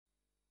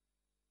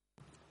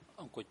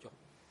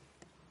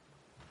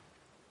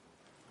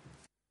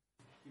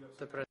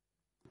The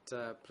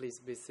President, please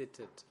be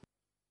seated.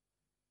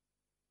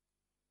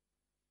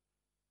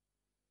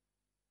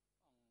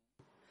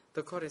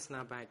 The court is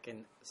now back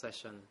in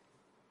session.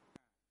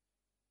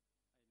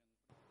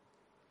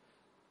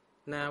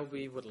 Now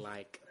we would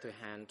like to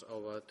hand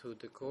over to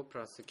the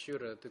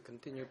co-prosecutor to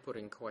continue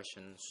putting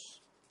questions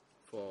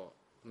for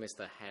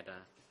Mr.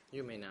 Hedder.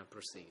 You may now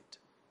proceed.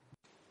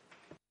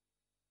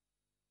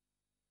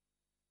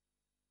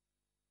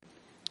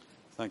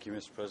 Thank you,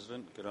 Mr.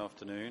 President. Good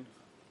afternoon.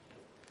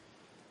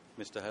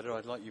 Mr. Hedder,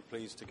 I'd like you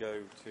please to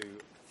go to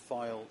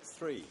file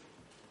 3.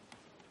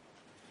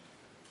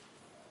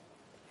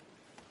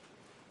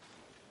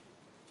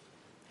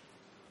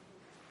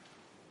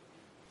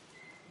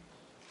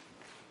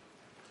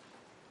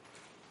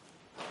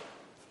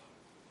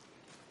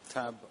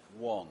 Tab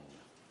 1.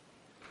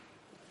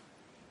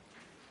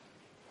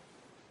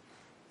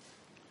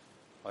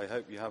 I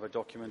hope you have a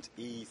document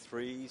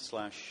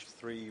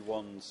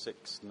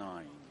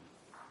E3/3169.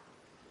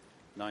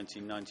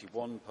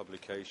 1991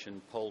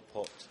 publication, Pol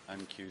Pot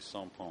and Q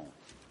Sampon.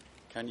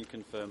 Can you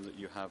confirm that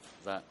you have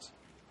that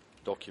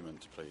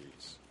document,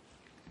 please?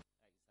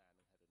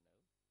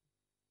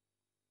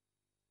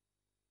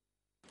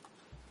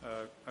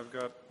 I've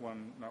got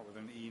one not with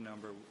an E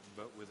number,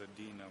 but with a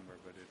D number,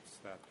 but it's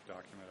that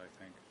document, I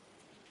think.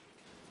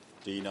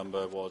 D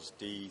number was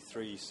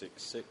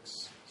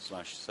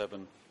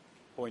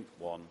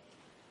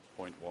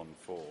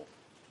D366/7.1.14.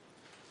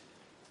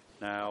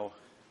 Now,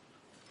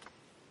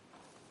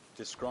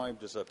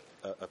 described as a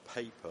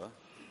paper,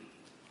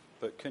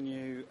 but can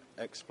you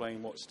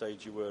explain what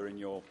stage you were in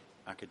your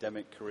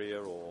academic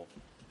career or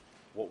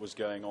what was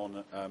going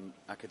on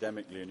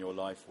academically in your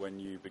life when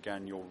you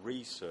began your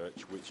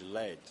research which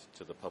led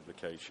to the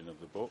publication of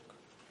the book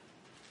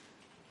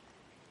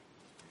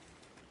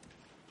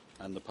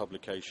and the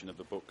publication of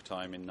the book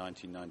Time in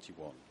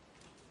 1991?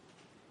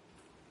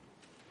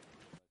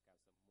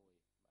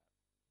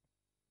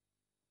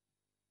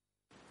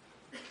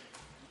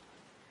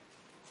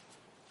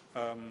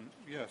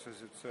 Yes,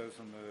 as it says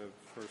in the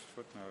first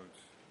footnote,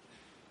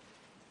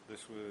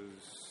 this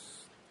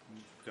was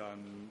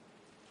done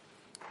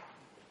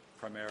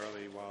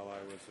primarily while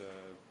I was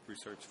a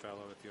research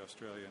fellow at the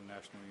Australian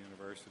National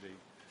University.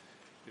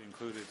 It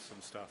included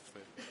some stuff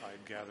that I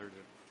gathered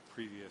at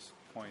previous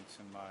points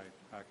in my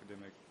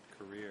academic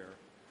career,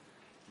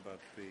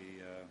 but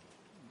the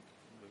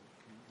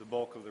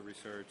bulk of the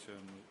research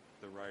and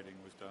the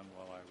writing was done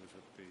while I was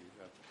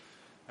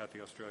at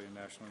the Australian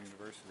National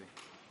University.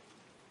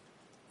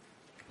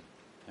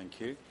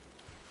 Thank you.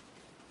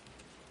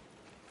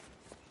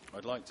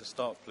 I'd like to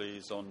start,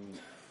 please, on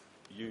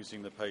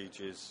using the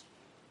pages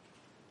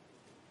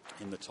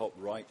in the top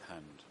right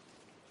hand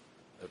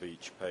of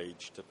each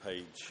page to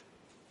page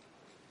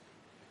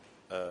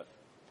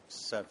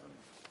 7.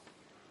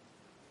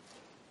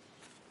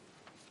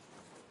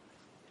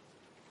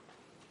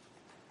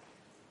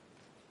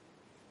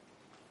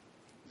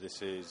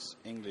 This is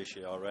English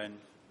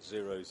ERN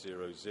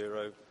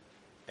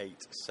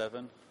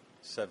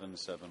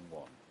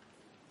 000877771.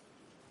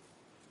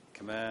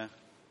 Khmer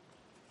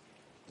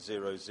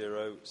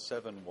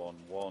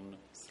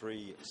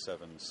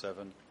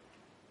 007113777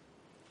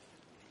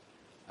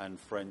 and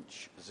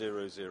French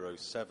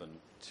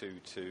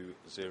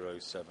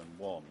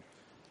 007222071,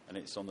 and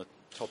it's on the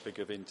topic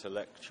of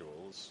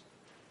intellectuals.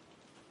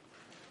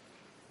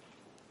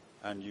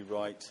 And you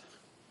write,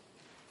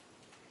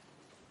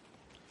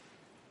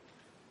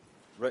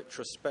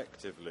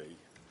 retrospectively,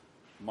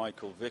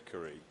 Michael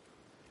Vickery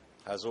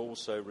has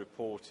also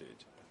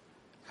reported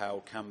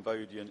how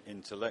Cambodian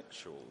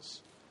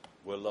intellectuals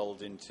were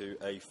lulled into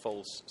a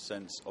false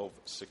sense of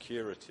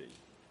security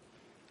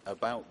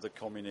about the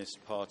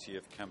Communist Party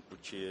of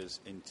Kampuchea's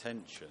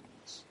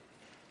intentions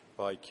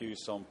by Q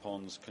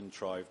Sampon's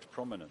contrived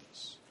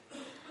prominence.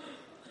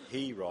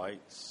 He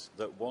writes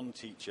that one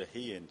teacher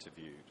he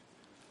interviewed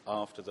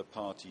after the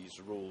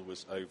party's rule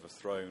was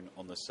overthrown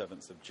on the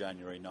 7th of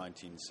January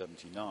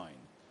 1979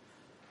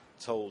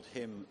 told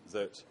him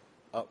that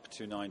up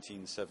to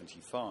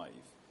 1975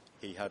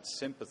 he had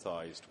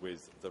sympathised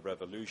with the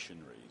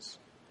revolutionaries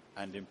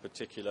and in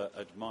particular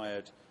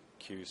admired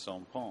Q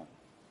Sampon.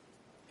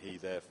 He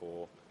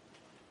therefore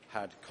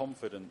had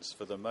confidence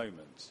for the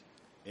moment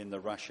in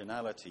the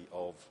rationality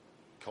of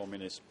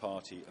Communist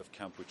Party of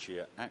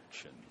Kampuchea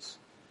actions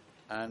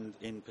and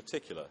in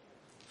particular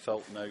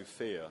felt no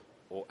fear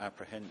or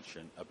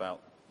apprehension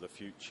about the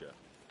future.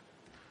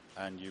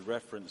 And you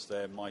reference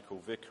there Michael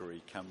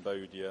Vickery,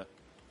 Cambodia,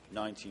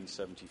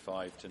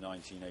 1975 to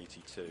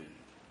 1982.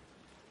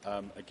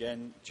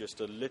 Again,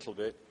 just a little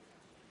bit,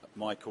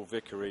 Michael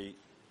Vickery,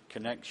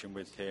 connection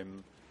with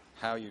him,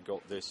 how you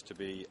got this to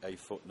be a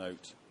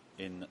footnote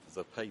in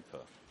the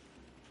paper.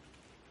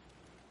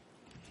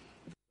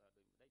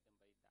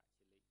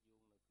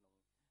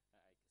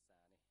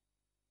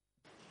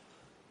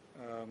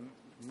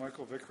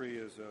 Michael Vickery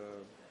is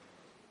a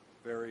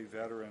very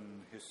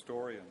veteran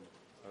historian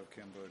of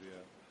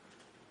Cambodia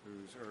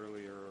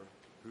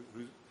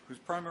whose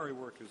primary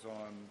work is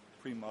on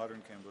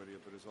pre-modern Cambodia,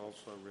 but is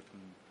also written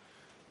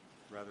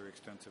rather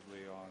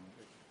extensively on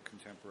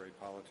contemporary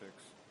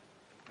politics.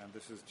 And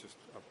this is just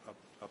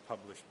a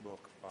published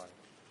book by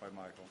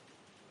Michael.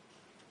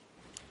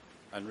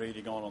 And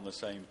reading on the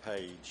same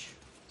page,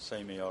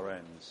 same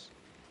ERNs,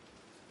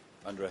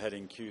 under a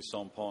heading Khieu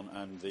Samphan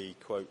and the,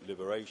 quote,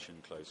 liberation,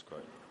 close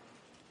quote.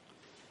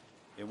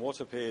 In what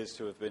appears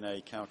to have been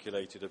a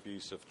calculated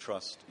abuse of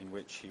trust in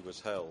which he was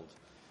held,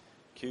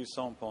 Khieu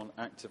Samphan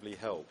actively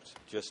helped,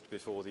 just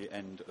before the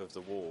end of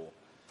the war,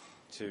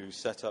 to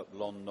set up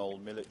Lon Nol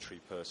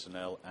military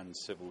personnel and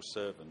civil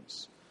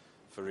servants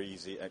for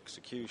easy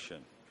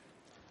execution.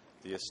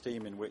 The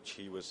esteem in which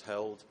he was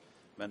held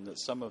meant that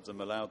some of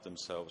them allowed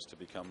themselves to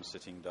become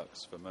sitting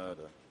ducks for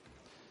murder.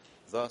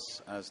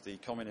 Thus, as the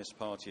Communist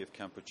Party of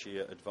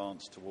Kampuchea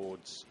advanced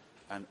towards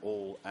an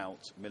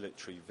all-out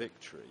military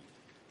victory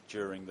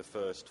during the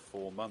first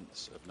 4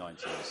 months of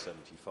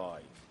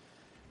 1975,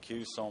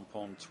 Khieu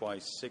Samphan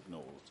twice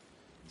signalled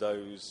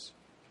those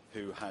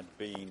who had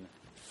been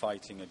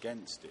fighting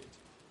against it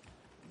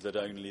that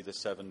only the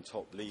 7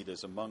 top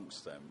leaders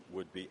amongst them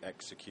would be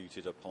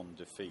executed upon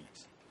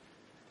defeat.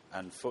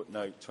 And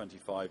footnote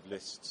 25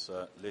 lists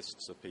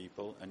the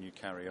people, and you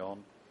carry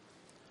on.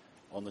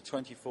 On the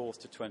 24th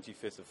to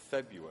 25th of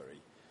February,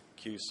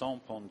 Khieu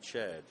Samphan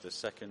chaired the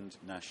Second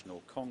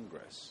National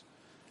Congress,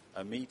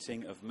 a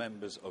meeting of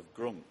members of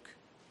GRUNC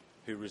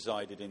who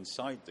resided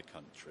inside the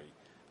country,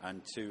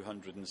 and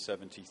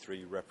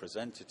 273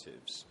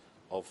 representatives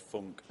of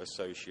Funk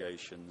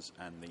associations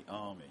and the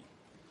army.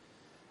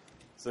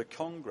 The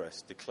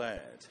Congress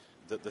declared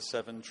that the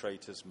 7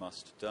 traitors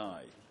must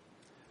die,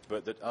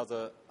 but that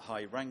other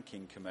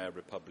high-ranking Khmer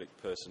Republic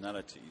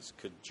personalities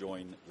could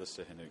join the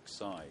Sihanouk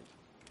side.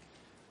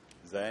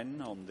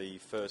 Then, on the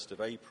 1st of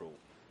April,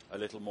 a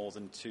little more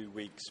than 2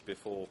 weeks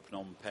before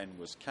Phnom Penh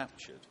was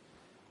captured,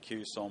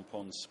 Khieu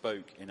Samphan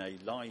spoke in a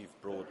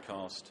live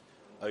broadcast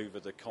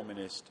over the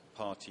Communist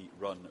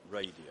Party-run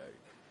radio.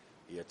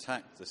 He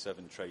attacked the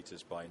 7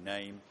 traitors by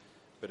name,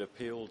 but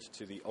appealed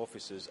to the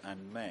officers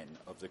and men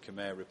of the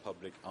Khmer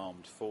Republic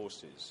Armed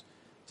Forces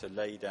to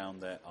lay down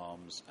their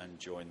arms and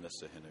join the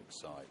Sihanouk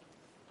side.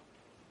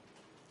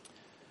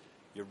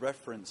 You're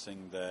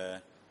referencing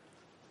there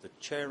the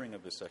chairing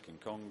of the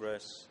Second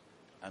Congress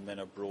and then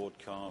a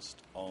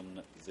broadcast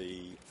on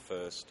the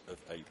 1st of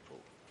April.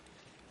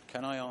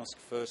 Can I ask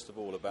first of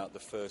all about the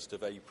 1st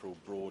of April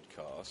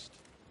broadcast?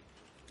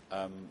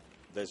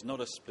 There's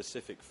not a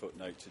specific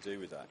footnote to do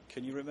with that.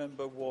 Can you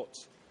remember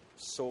what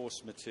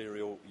source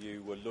material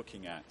you were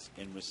looking at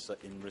in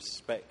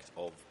respect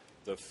of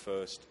the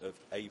 1st of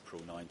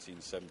April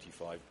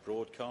 1975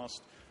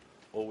 broadcast?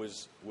 Or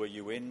were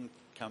you in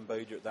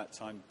Cambodia at that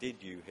time?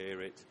 Did you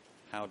hear it?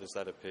 How does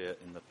that appear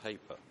in the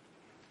paper?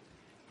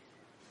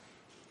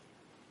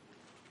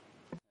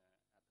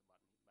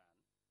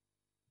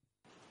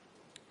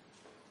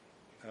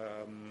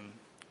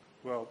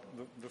 Well,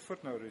 the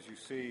footnote, as you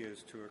see,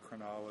 is to a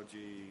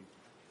chronology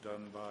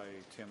done by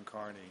Tim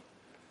Carney,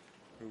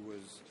 who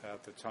was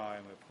at the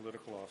time a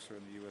political officer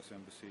in the U.S.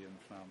 Embassy in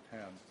Phnom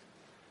Penh.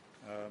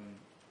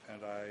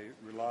 And I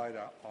relied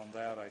on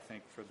that, I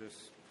think, for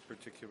this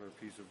particular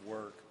piece of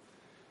work,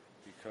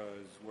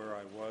 because where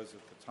I was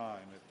at the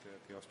time, at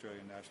the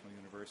Australian National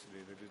University,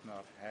 they did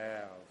not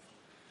have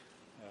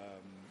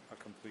a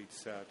complete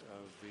set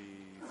of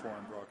the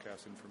Foreign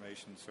Broadcast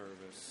Information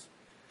Service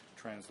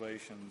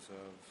translations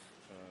of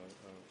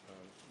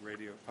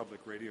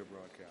public radio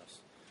broadcasts.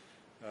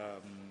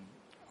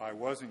 I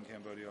was in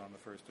Cambodia on the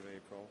 1st of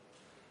April.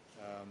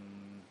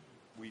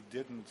 We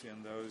didn't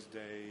in those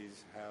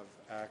days have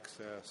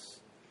access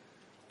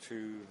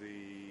to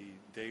the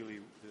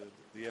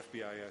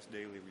FBIS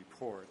daily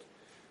report,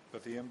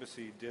 but the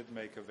embassy did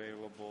make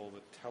available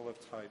the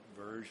teletype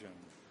version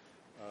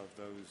of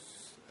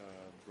those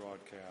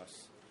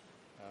broadcasts,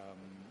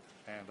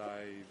 and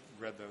I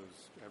read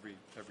those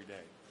every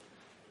day.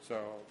 So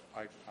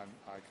I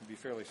can be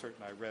fairly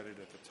certain I read it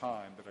at the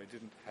time, but I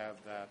didn't have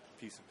that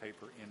piece of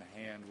paper in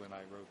hand when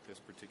I wrote this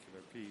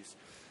particular piece.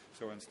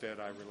 So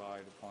instead I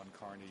relied upon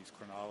Carney's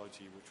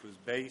chronology, which was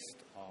based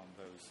on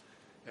those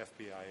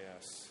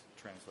FBIS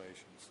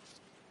translations.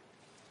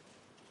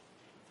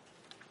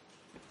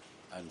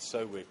 And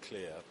so we're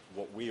clear,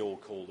 what we all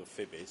call the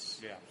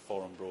FIBIS,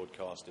 Foreign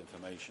Broadcast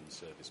Information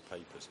Service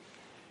papers,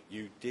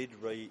 you did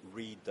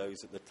read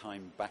those at the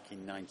time back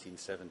in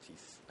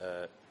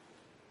 1975,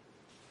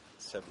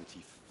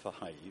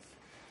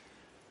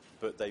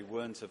 but they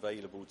weren't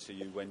available to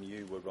you when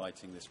you were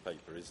writing this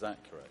paper. Is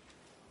that correct?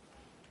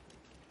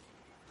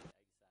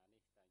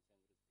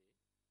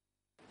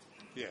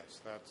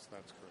 Yes, that's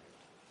correct.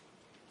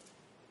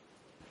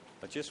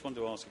 I just want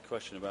to ask a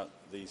question about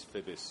these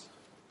FIBIS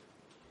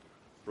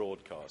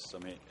broadcasts. I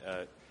mean,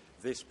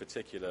 this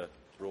particular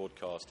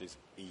broadcast is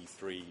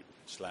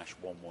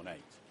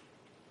E3/118.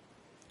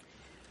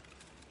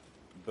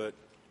 But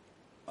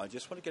I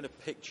just want to get a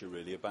picture,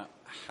 really, about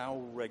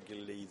how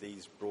regularly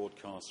these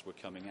broadcasts were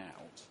coming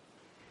out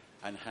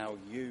and how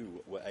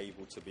you were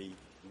able to be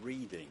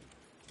reading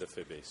the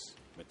FIBIS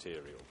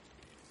material.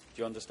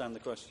 Do you understand the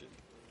question?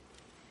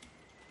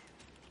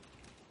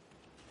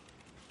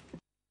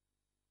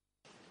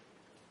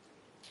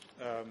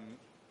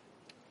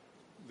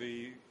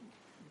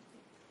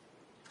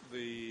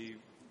 The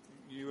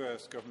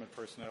U.S. government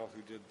personnel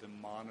who did the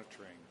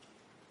monitoring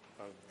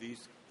of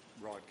these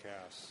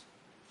broadcasts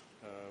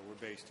were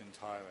based in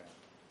Thailand,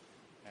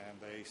 and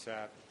they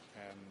sat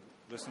and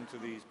listened to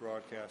these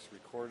broadcasts,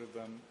 recorded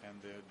them, and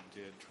then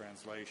did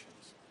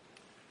translations.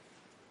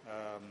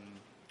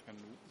 And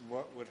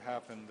what would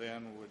happen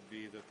then would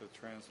be that the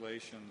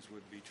translations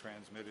would be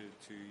transmitted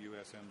to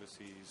U.S.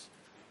 embassies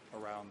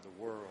around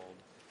the world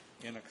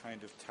in a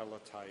kind of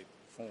teletype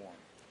form.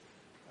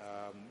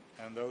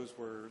 And those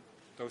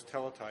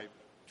teletype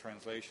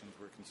translations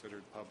were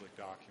considered public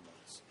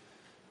documents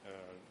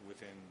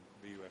within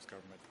the U.S.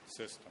 government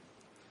system.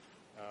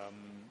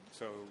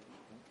 So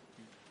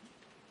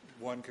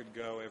one could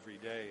go every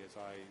day, as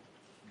I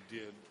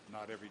did,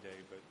 not every day,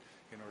 but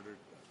in order,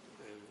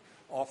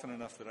 often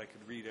enough that I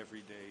could read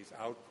every day's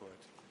output,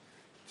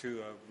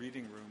 to a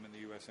reading room in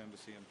the U.S.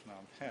 Embassy in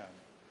Phnom Penh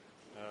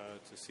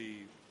to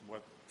see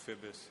what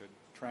Phoebus had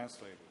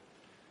translated.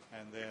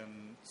 And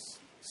then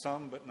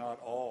some, but not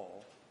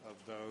all, of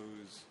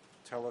those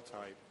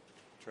teletype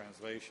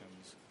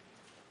translations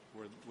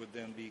would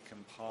then be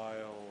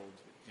compiled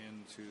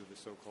into the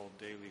so-called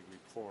daily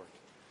report,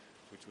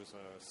 which was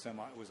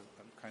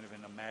kind of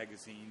in a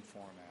magazine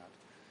format,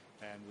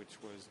 and which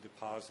was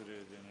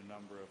deposited in a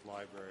number of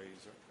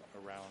libraries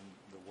around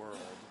the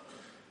world.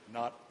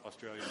 Not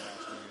Australian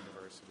National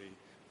University,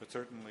 but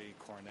certainly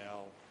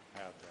Cornell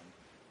had them.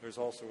 There's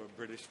also a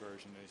British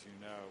version, as you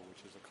know,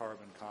 which is a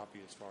carbon copy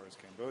as far as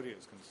Cambodia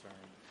is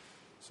concerned,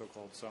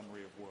 so-called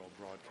Summary of World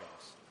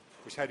Broadcasts,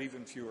 which had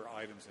even fewer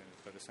items in it,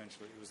 but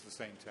essentially it was the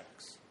same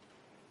text.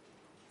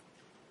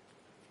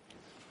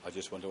 I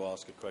just want to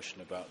ask a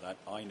question about that.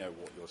 I know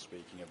what you're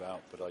speaking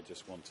about, but I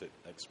just want it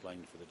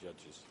explained for the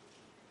judges.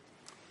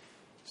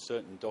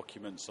 Certain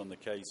documents on the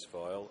case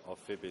file are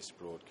Phoebus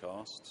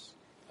broadcasts,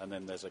 and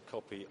then there's a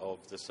copy of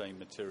the same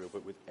material,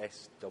 but with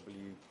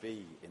SWB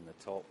in the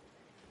top.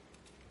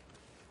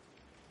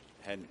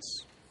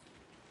 Hence,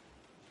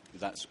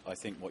 that's, I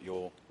think, what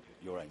you're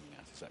aiming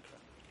at. Is that correct?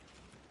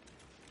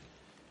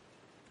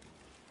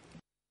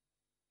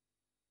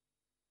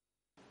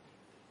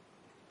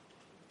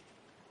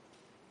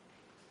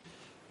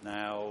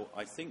 Now,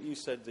 I think you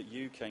said that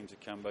you came to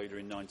Cambodia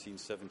in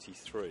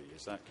 1973.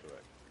 Is that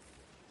correct?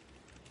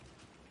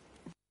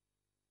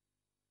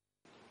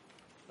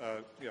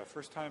 Yeah,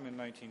 first time in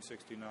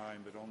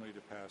 1969, but only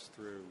to pass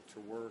through to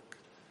work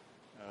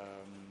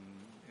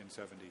in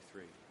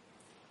 73.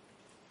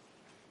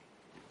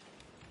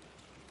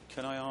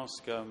 Can I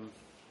ask,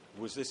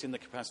 was this in the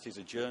capacity as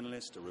a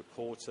journalist, a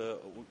reporter?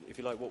 Or, if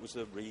you like, what was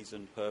the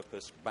reason,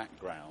 purpose,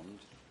 background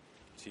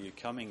to you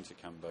coming to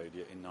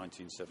Cambodia in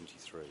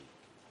 1973?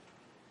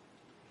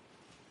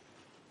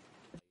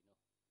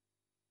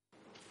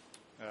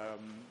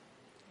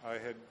 I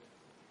had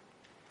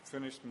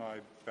finished my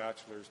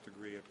bachelor's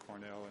degree at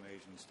Cornell in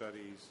Asian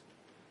Studies.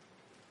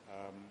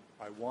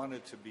 I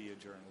wanted to be a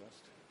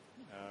journalist.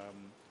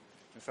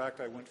 In fact,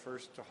 I went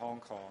first to Hong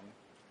Kong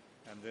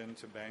and then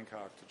to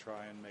Bangkok to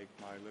try and make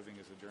my living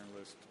as a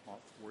journalist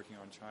working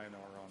on China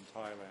or on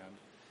Thailand.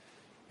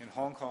 In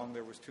Hong Kong,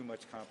 there was too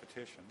much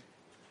competition.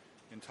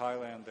 In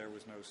Thailand, there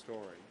was no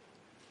story.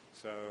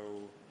 So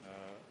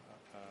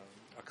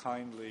a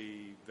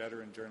kindly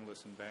veteran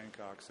journalist in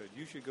Bangkok said,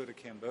 "You should go to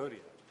Cambodia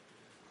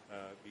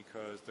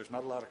because there's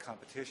not a lot of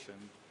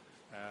competition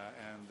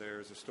and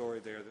there's a story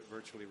there that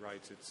virtually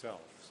writes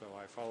itself." So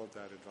I followed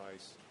that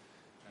advice,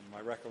 and my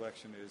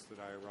recollection is that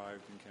I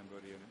arrived in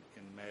Cambodia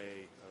in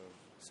May of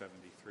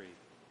 73.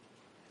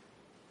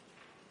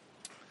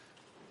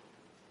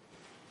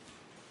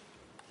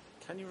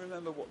 Can you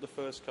remember what the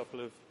first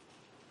couple of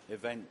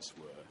events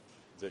were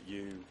that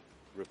you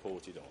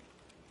reported on?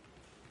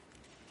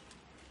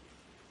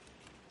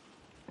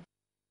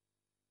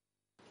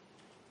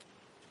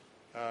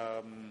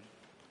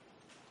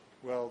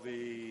 Well,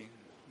 the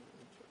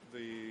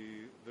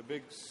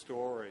big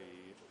story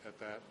at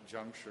that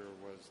juncture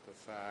was the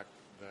fact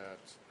that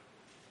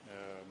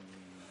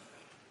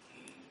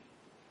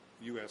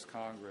U.S.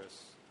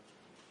 Congress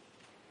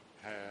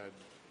had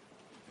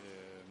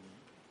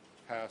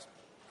passed,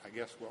 I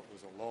guess, what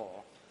was a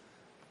law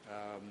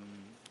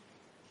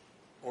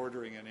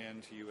ordering an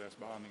end to U.S.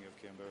 bombing of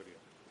Cambodia.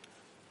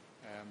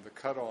 And the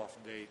cutoff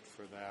date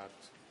for that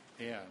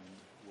end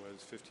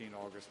was 15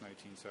 August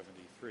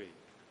 1973.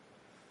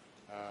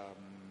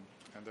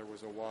 And there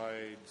was a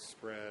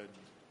widespread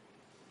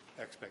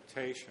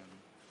expectation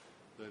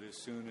that as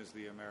soon as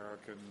the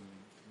American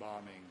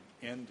bombing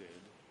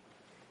ended,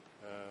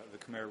 the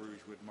Khmer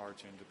Rouge would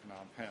march into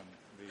Phnom Penh.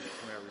 The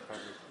Khmer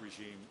Republic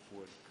regime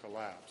would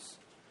collapse.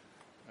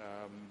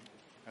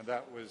 And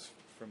that was,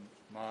 from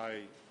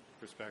my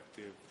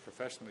perspective,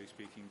 professionally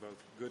speaking,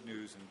 both good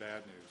news and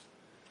bad news.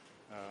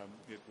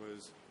 It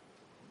was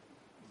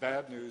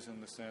bad news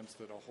in the sense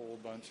that a whole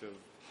bunch of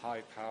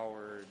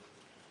high-powered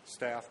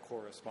staff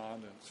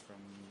correspondents from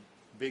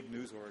big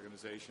news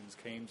organizations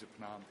came to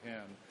Phnom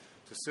Penh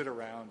to sit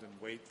around and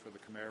wait for the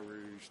Khmer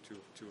Rouge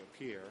to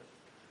appear,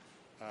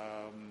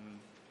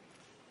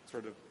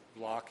 sort of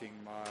blocking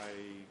my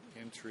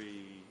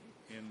entry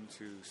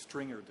into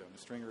stringerdom. A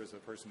stringer is a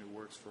person who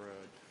works for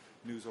a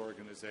news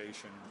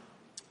organization,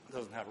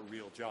 doesn't have a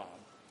real job.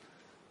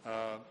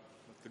 The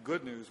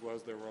good news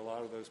was there were a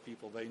lot of those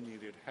people, they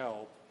needed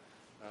help,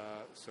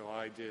 so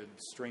I did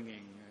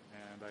stringing,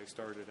 and I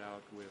started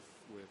out with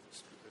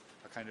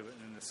a kind of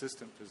an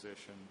assistant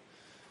position,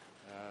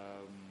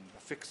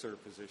 a fixer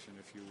position,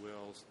 if you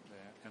will,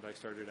 and I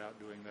started out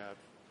doing that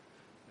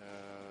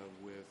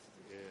with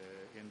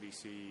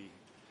NBC,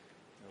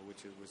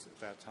 which was at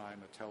that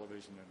time a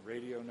television and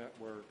radio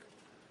network,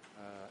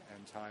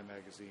 and Time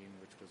magazine,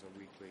 which was a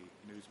weekly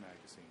news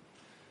magazine.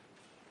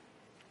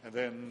 And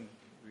then,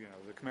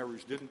 the Khmer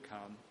Rouge didn't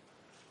come,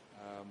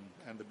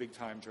 and the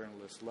big-time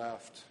journalists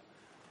left,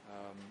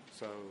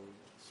 so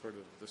sort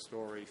of the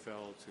story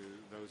fell to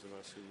those of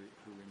us who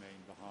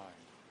remained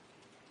behind.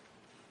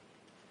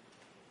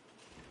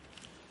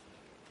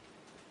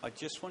 I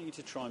just want you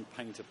to try and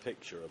paint a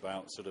picture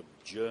about sort of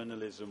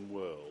journalism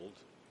world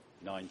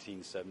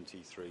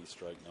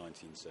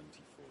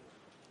 1973/1974.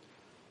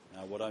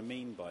 Now, what I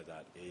mean by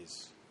that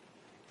is,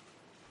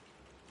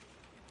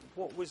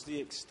 what was the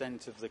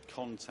extent of the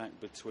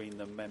contact between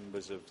the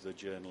members of the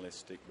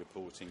journalistic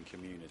reporting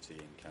community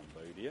in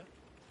Cambodia?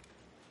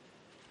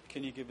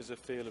 Can you give us a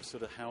feel of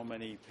sort of how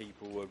many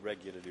people were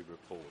regularly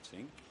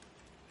reporting,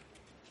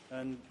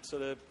 and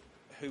sort of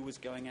who was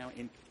going out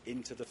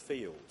into the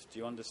field? Do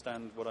you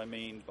understand what I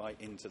mean by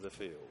into the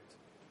field?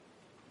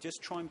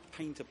 Just try and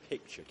paint a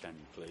picture, can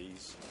you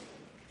please,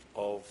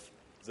 of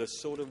the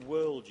sort of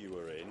world you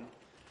were in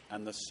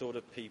and the sort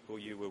of people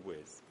you were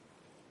with.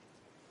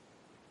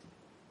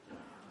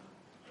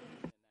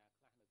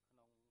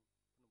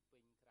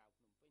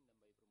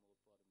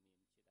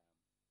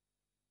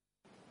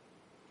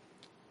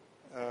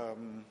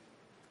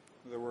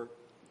 There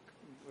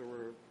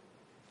were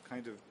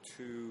kind of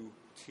two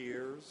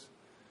tiers.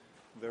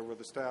 There were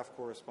the staff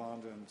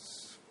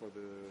correspondents for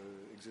the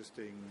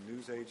existing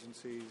news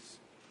agencies,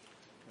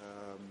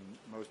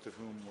 most of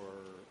whom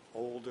were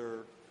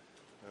older,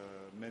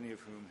 many of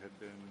whom had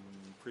been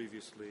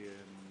previously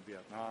in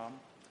Vietnam,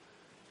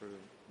 sort of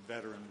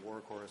veteran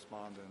war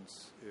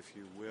correspondents, if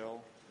you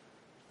will.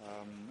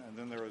 And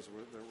then there was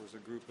a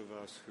group of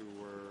us who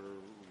were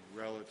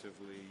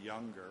relatively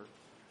younger,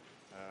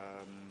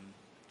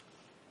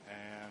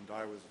 and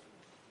I was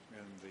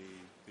in the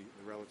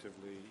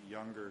relatively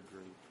younger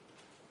group.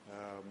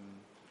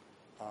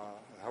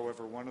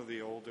 However, one of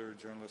the older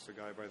journalists, a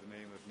guy by the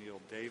name of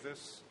Neil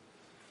Davis,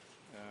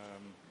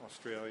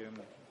 Australian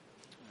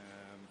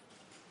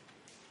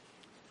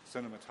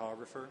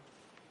cinematographer,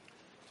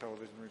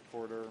 television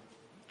reporter,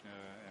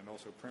 and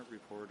also print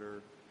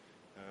reporter,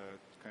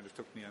 kind of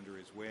took me under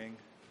his wing,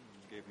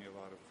 gave me a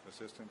lot of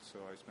assistance, so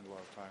I spent a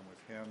lot of time with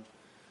him.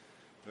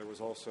 There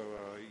was also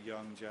a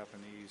young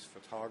Japanese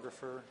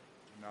photographer,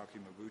 Naoki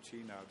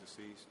Mabuchi, now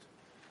deceased.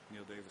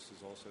 Neil Davis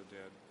is also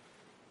dead,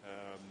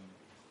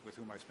 with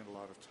whom I spent a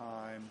lot of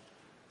time.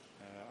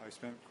 I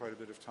spent quite a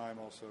bit of time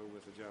also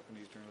with a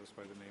Japanese journalist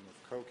by the name of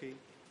Koki,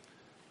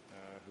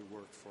 who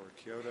worked for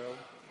Kyoto,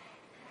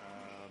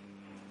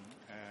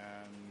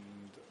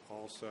 and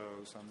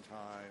also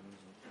sometimes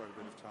quite a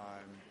bit of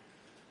time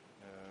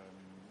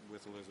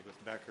with Elizabeth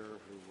Becker,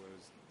 who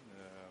was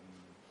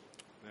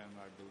then,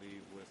 I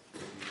believe, with the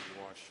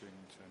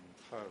Washington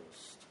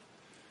Post.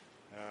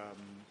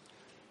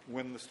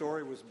 When the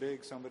story was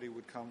big, somebody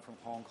would come from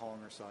Hong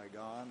Kong or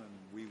Saigon, and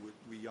we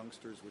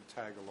youngsters would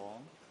tag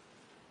along.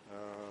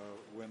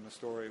 When the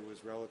story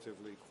was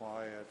relatively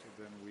quiet,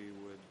 then we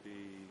would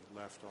be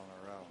left on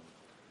our own.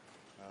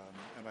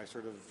 And I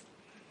sort of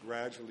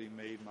gradually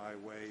made my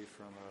way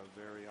from a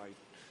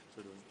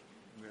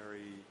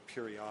very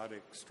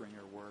periodic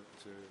stringer work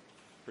to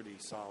pretty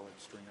solid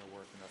stringer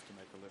work, enough to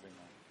make a living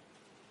on.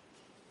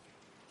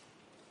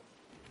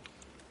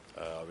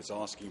 I was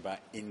asking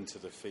about into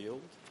the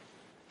field.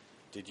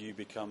 Did you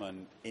become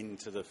an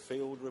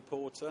into-the-field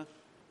reporter,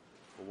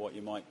 or what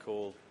you might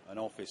call an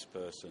office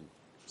person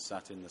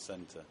sat in the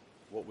centre?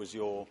 What was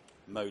your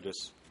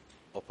modus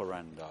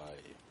operandi?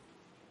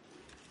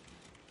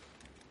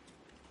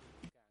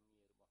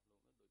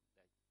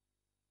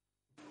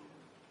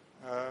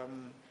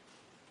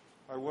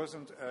 I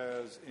wasn't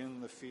as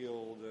in the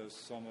field as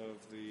some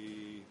of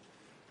the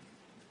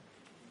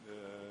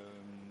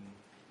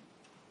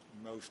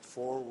most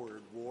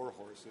forward war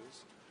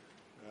horses.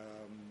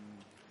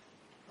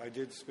 I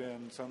did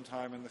spend some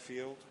time in the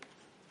field,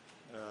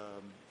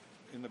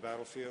 in the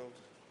battlefield,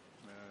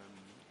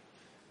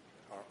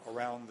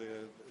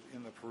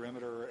 in the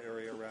perimeter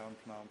area around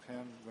Phnom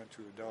Penh. Went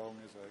to Udong,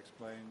 as I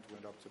explained,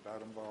 went up to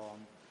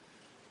Battambang.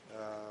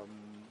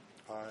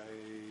 I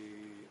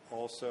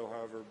also,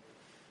 however,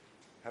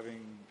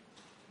 having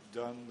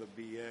done the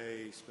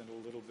BA, spent a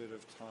little bit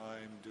of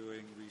time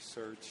doing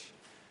research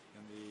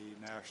in the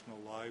National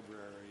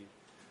Library,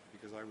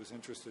 because I was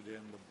interested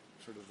in the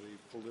sort of the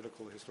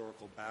political,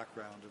 historical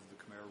background of the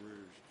Khmer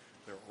Rouge,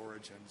 their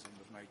origins in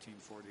the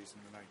 1940s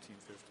and the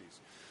 1950s.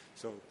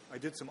 So I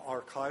did some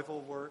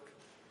archival work.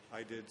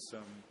 I did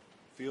some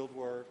field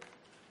work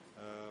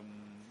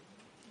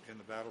in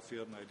the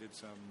battlefield, and I did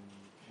some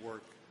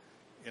work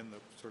in the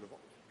sort of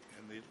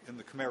in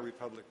the Khmer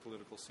Republic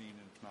political scene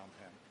in Phnom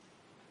Penh.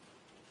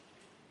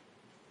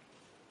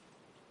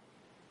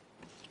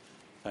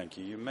 Thank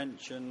you. You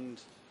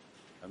mentioned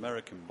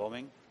American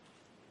bombing,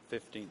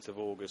 15th of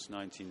August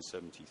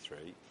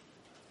 1973.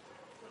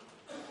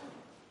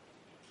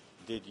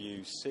 Did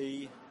you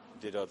see,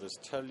 did others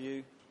tell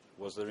you,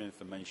 was there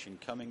information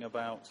coming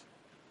about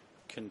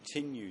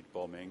continued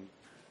bombing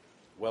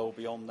well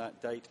beyond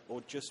that date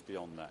or just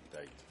beyond that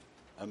date?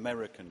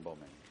 American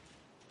bombing.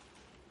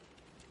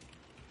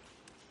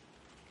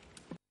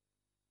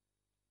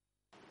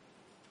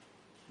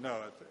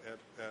 No,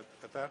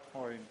 at that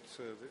point,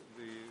 the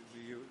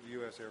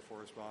U.S. Air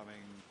Force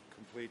bombing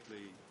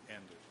completely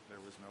ended.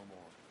 There was no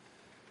more.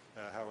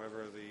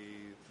 However,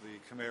 the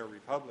Khmer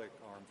Republic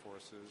Armed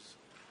Forces,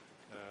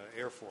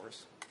 Air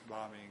Force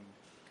bombing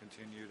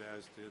continued,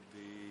 as did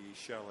the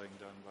shelling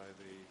done by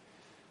the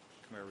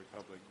Khmer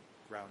Republic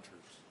ground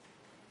troops.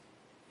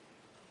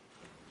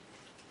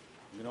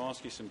 I'm going to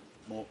ask you some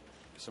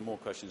more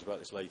questions about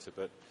this later,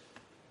 but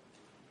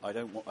I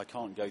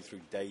can't go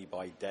through day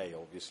by day,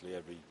 obviously,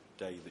 every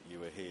day that you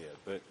were here.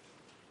 But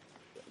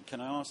can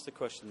I ask the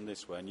question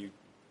this way, and you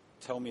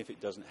tell me if it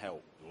doesn't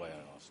help the way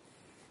I ask?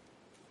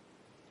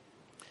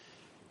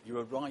 You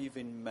arrive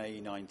in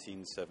May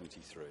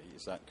 1973,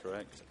 is that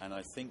correct? And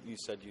I think you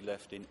said you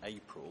left in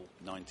April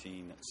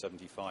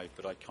 1975,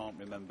 but I can't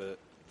remember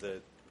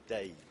the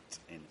date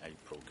in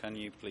April. Can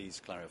you please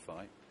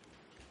clarify?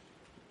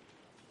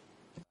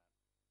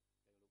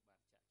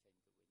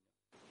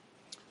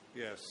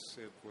 Yes,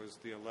 it was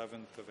the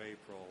 11th of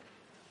April,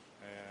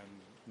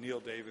 and Neil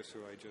Davis,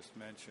 who I just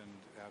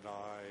mentioned, and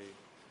I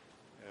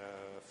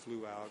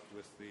flew out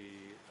with the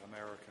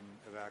American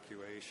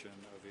evacuation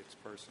of its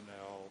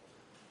personnel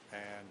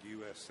and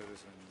U.S.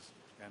 citizens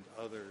and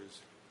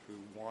others who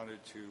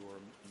wanted to or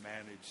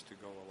managed to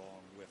go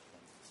along with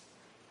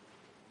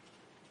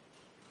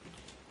them.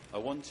 I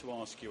want to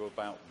ask you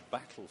about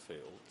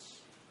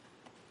battlefields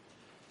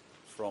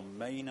from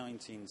May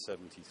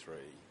 1973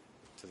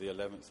 to the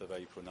 11th of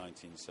April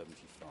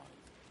 1975,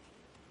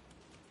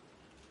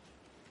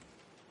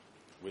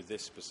 with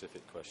this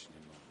specific question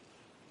in mind.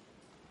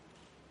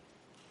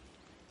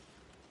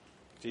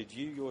 Did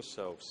you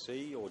yourself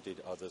see, or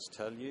did others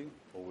tell you,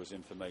 or was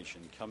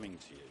information coming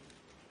to you,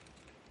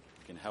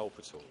 can help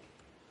at all,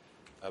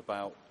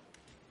 about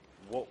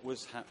what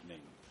was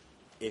happening,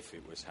 if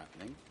it was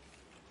happening,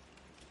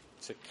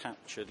 to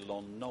captured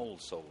Lon Nol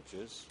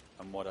soldiers?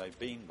 And what I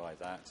mean by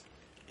that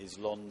is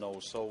Lon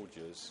Nol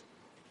soldiers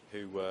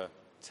who were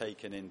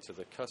taken into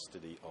the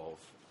custody of,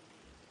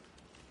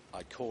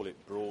 I call it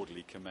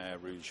broadly,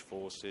 Khmer Rouge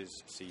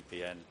forces,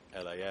 CPN,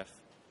 LAF,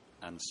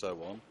 and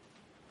so on.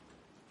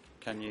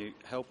 Can you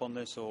help on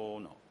this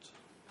or not?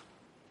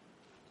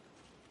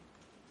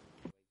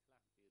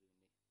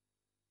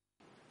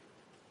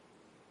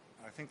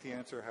 I think the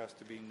answer has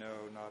to be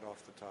no, not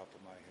off the top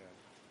of my head.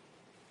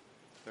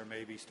 There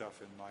may be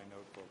stuff in my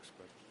notebooks,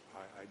 but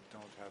I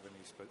don't have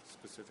any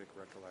specific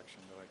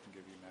recollection that I can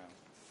give you now.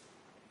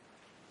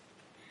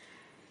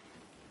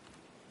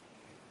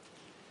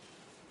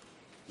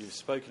 You've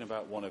spoken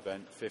about one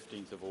event,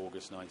 15th of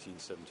August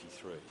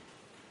 1973.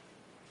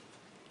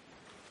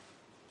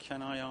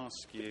 Can I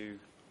ask you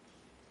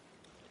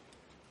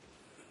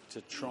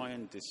to try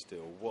and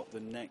distill what the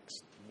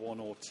next one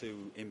or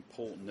two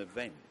important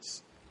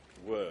events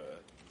were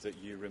that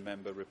you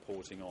remember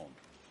reporting on?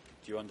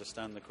 Do you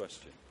understand the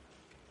question?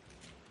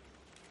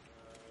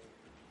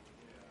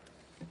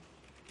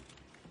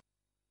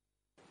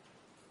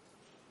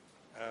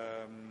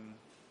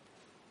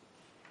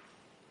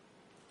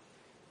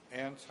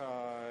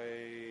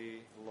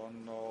 Anti-Lon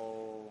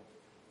Nol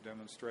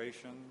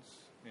demonstrations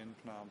in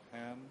Phnom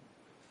Penh,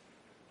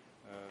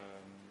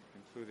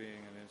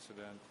 including an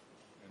incident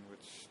in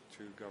which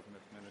 2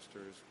 government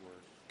ministers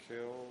were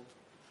killed.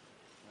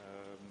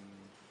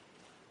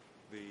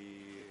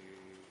 The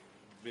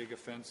big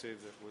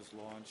offensive that was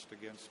launched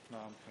against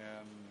Phnom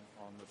Penh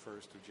on the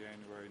 1st of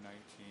January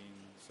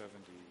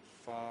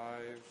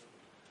 1975,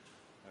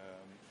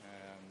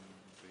 and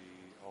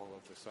all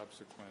of the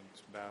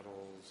subsequent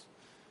battles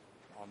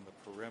on the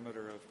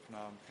perimeter of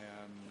Phnom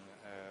Penh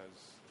as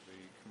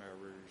the Khmer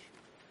Rouge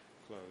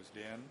closed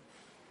in.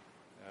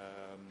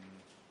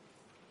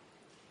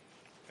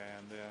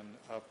 And then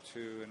up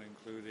to and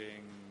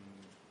including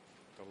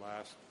the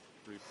last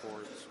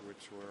reports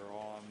which were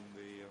on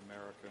the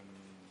American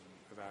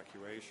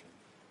evacuation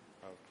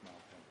of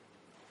Phnom Penh.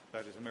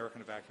 That is,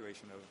 American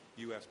evacuation of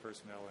U.S.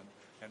 personnel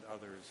and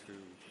others who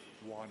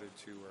wanted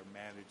to or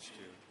managed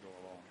to go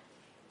along.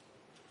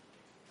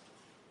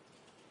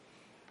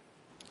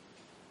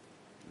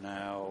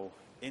 Now,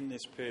 in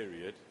this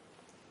period,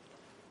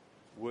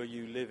 were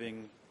you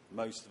living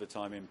most of the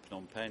time in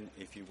Phnom Penh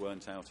if you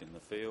weren't out in the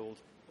field,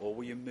 or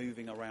were you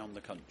moving around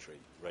the country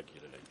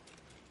regularly?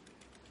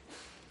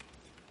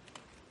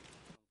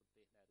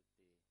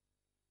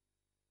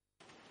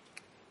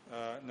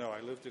 No,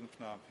 I lived in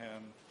Phnom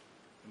Penh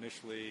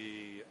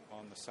initially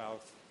on the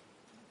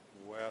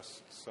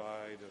southwest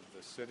side of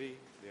the city,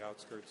 the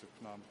outskirts of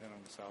Phnom Penh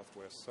on the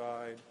southwest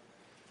side.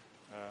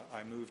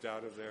 I moved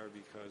out of there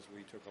because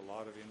we took a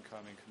lot of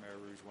incoming Khmer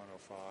Rouge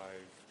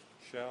 105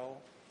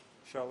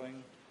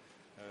 shelling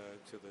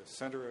to the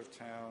center of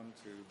town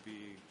to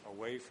be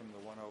away from the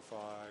 105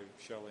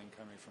 shelling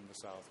coming from the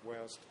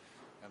southwest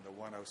and the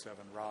 107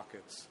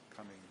 rockets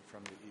coming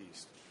from the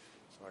east.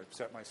 So I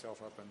set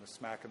myself up in the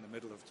smack in the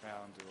middle of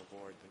town to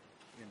avoid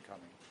the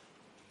incoming.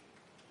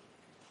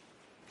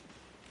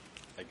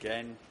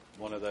 Again,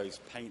 one of those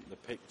paint the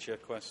picture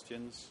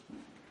questions.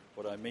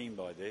 What I mean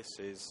by this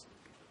is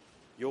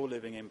you're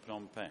living in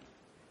Phnom Penh.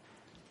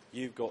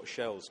 You've got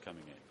shells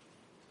coming in.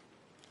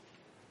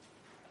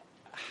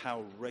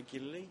 How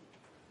regularly?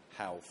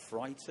 How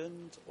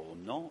frightened or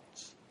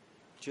not?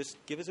 Just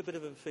give us a bit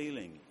of a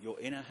feeling. You're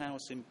in a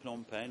house in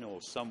Phnom Penh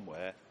or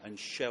somewhere and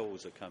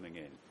shells are coming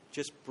in.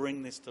 Just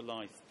bring this to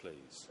life,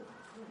 please.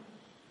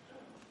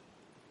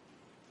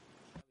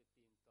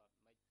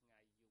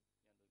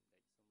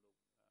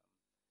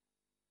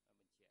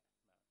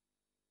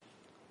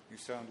 You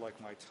sound like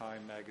my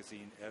Time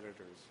magazine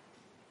editors.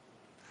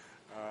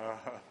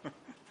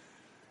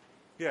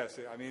 Yes,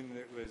 I mean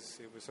it was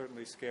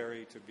certainly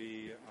scary to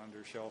be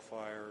under shell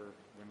fire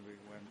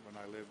when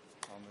I lived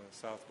on the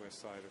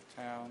southwest side of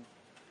town.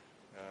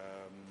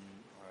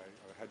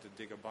 I had to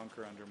dig a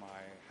bunker under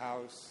my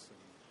house, and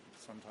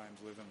sometimes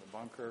live in the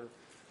bunker,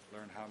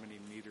 learn how many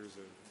meters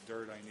of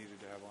dirt I needed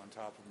to have on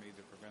top of me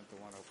to prevent the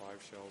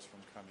 105 shells from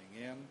coming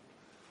in.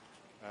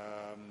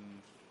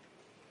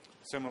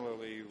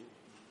 Similarly,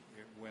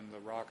 when the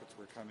rockets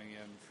were coming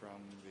in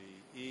from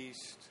the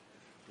east,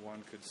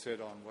 one could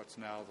sit on what's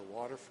now the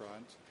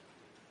waterfront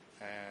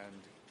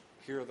and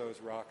hear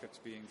those rockets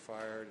being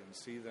fired and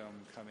see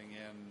them coming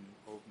in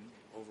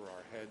over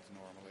our heads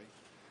normally,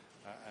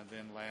 and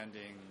then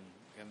landing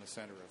in the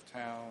center of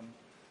town,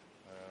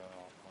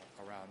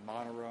 around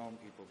Monorome,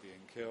 people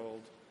being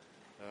killed.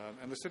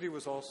 And the city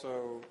was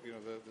also,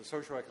 the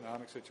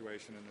socioeconomic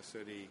situation in the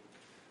city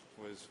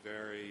was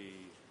very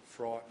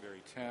fraught,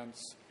 very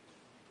tense.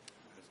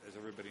 As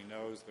everybody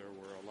knows, there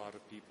were a lot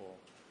of people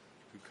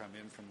who come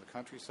in from the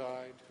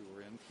countryside who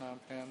were in Phnom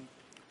Penh.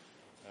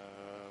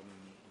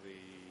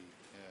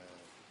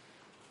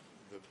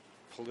 The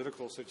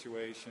political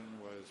situation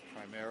was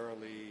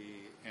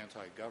primarily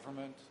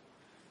anti-government,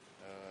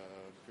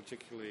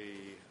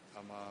 particularly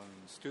among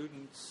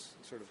students,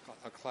 sort of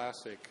a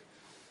classic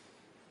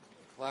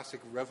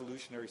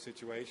revolutionary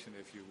situation,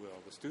 if you will.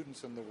 The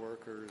students and the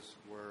workers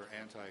were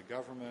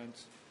anti-government.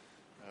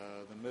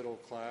 The middle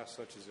class,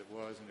 such as it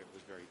was, and it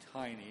was very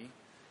tiny,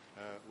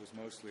 was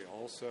mostly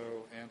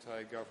also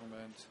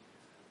anti-government.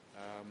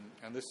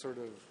 And this sort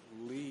of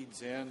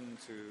leads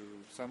into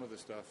some of the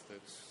stuff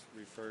that's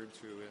referred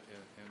to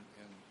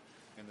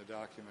in the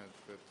document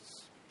that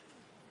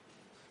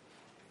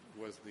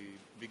was the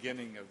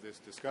beginning of this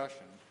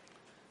discussion.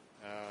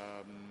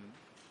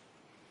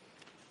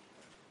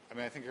 I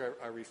mean, I think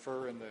I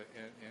refer in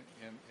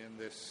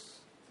this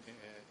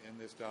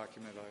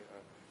document.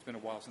 It's been a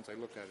while since I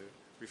looked at it.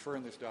 Refer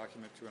in this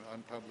document to an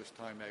unpublished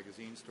Time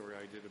magazine story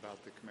I did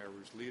about the Khmer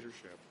Rouge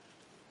leadership.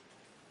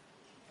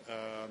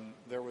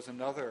 There was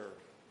another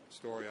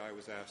story I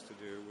was asked to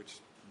do, which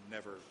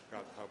never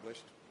got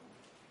published.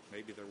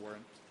 Maybe there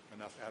weren't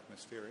enough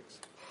atmospherics.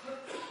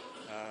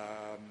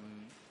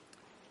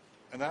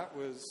 And that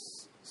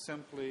was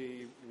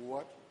simply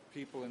what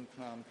people in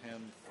Phnom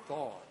Penh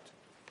thought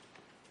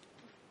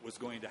was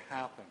going to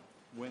happen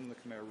when the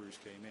Khmer Rouge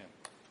came in.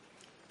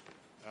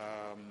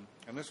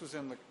 And this was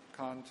in the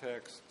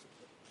context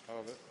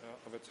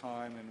of a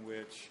time in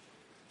which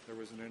there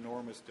was an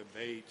enormous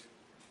debate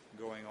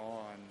going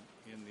on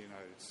in the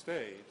United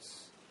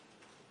States,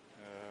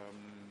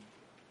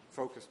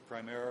 focused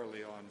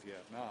primarily on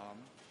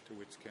Vietnam, to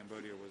which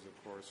Cambodia was,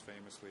 of course,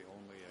 famously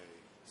only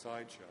a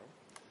sideshow,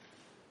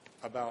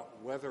 about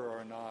whether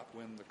or not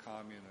when the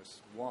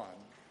communists won,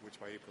 which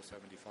by April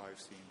 75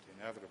 seemed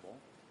inevitable,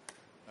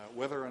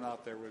 whether or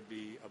not there would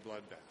be a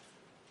bloodbath.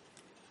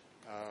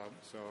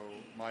 So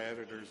my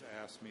editors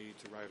asked me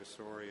to write a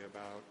story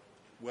about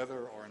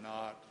whether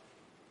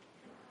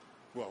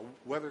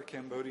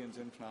Cambodians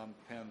in Phnom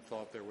Penh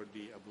thought there would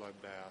be a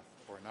bloodbath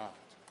or not.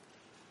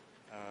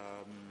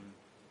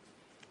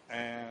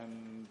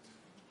 And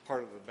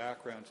part of the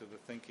background to the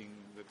thinking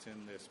that's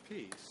in this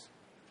piece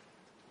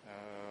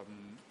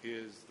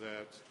is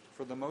that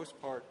for the most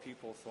part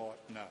people thought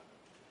no.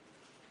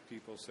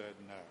 People said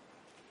no.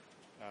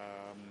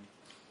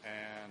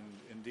 And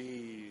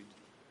indeed,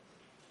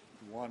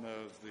 one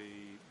of the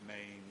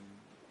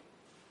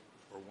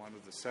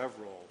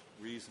several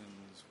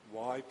reasons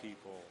why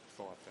people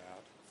thought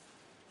that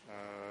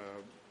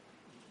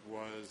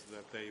was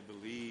that they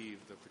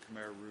believed that the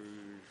Khmer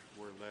Rouge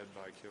were led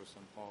by Khieu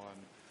Samphan,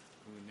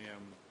 Hu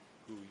Nim,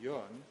 Hu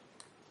Yun,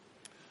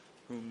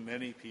 whom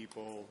many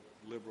people,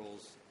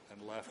 liberals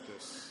and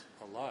leftists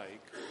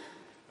alike,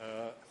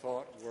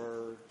 thought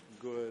were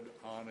good,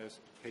 honest,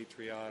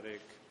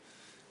 patriotic,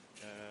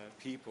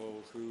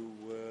 people who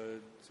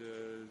would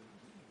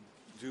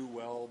do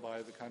well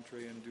by the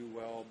country and do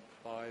well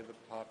by the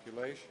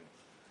population.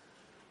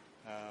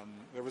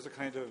 There was a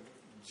kind of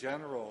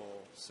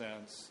general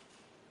sense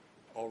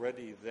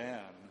already then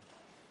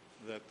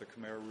that the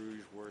Khmer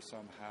Rouge were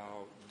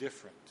somehow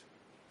different.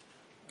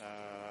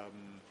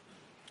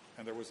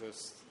 And there was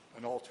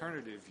an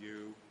alternative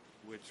view,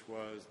 which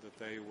was that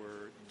they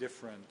were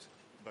different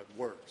but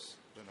worse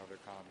than other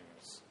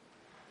communists.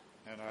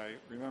 And I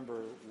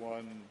remember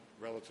one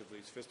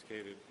relatively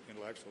sophisticated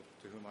intellectual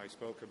to whom I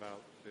spoke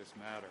about this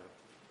matter,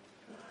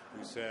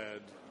 who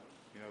said,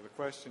 the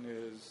question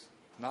is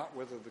not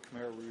whether the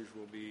Khmer Rouge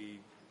will be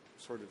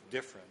sort of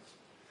different,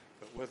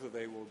 but whether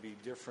they will be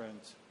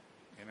different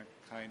in a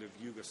kind of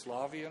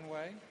Yugoslavian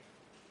way,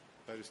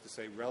 that is to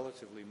say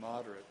relatively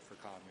moderate for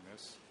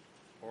communists,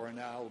 or an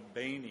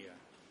Albania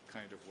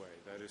kind of way,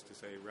 that is to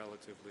say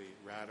relatively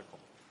radical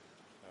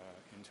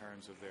in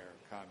terms of their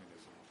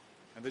communism.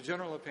 And the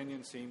general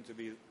opinion seemed to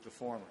be the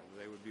former.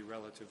 They would be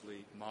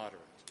relatively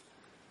moderate.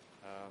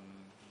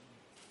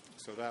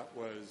 So that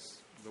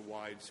was the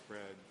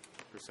widespread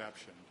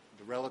perception,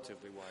 the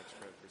relatively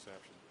widespread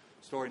perception.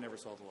 The story never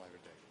saw the light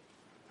of day.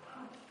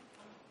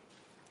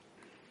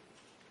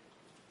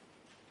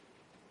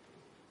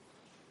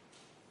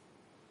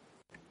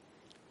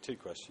 Two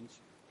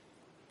questions.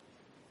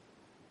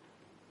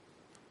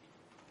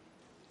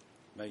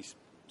 May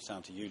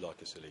sound to you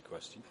like a silly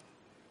question.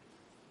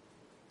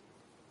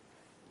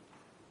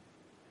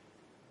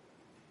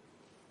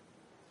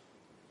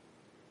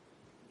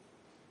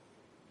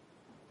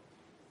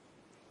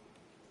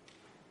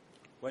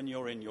 When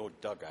you're in your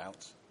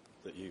dugout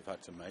that you've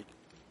had to make,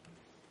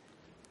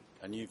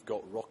 and you've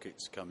got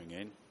rockets coming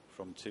in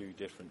from two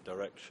different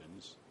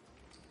directions,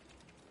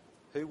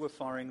 who were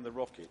firing the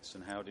rockets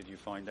and how did you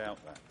find out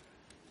that?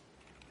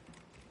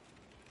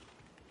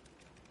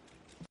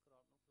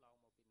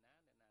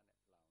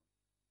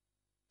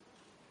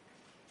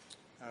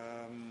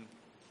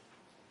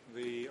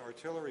 The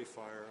artillery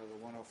fire, the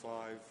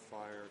 105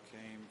 fire,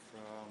 came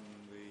from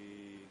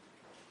the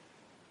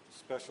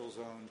Special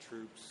Zone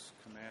troops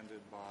commanded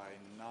by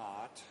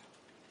Knott,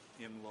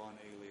 Imlon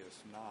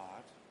alias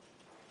Knott,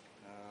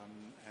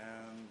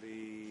 and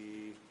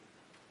the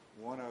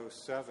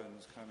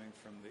 107s coming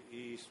from the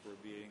east were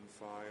being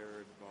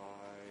fired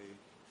by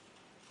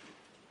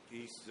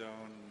East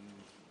Zone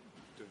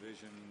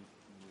Division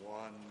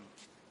 1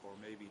 or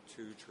maybe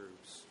 2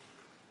 troops.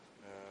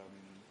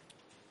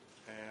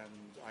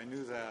 And I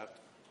knew that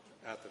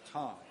at the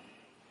time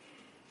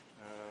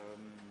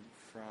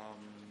from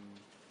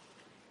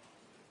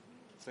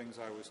things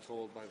I was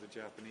told by the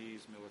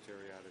Japanese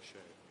military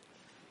attaché,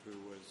 who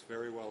was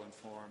very well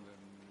informed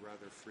and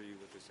rather free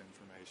with this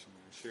information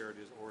and shared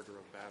his order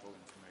of battle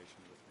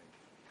information with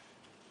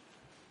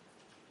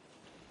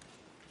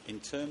me. In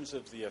terms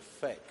of the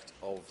effect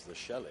of the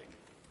shelling,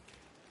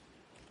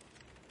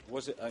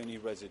 was it only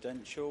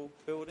residential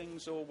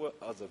buildings or were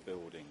other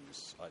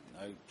buildings, I don't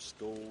know,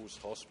 schools,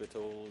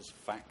 hospitals,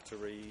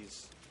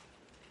 factories,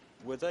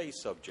 were they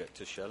subject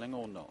to shelling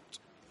or not?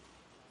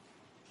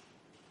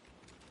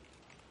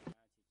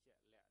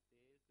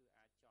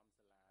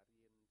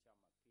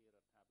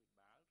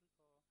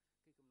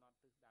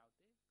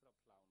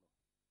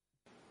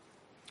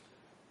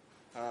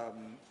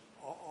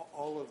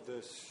 All of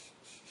this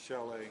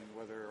shelling,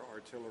 whether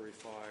artillery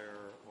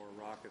fire or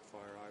rocket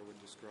fire, I would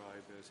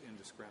describe as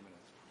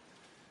indiscriminate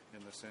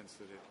in the sense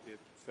that it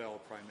fell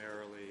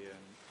primarily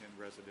in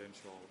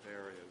residential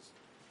areas.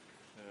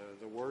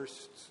 The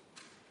worst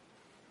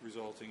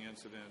resulting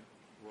incident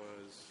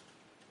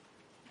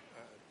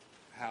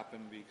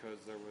happened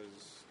because there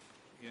was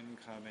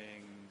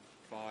incoming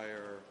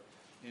fire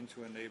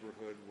into a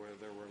neighborhood where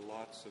there were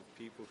lots of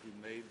people who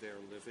made their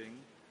living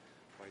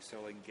by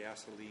selling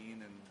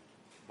gasoline and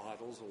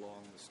bottles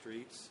along the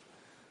streets,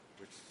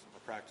 which is a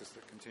practice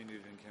that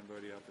continued in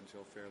Cambodia up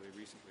until fairly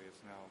recently.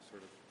 It's now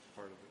sort of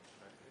part of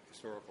a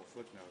historical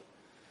footnote.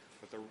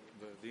 But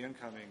the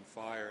incoming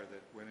fire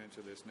that went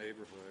into this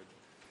neighborhood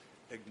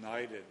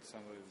ignited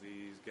some of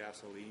these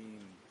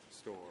gasoline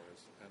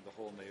stores, and the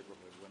whole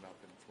neighborhood went up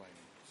in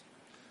flames.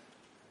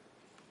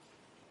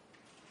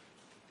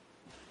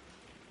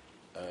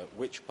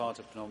 Which part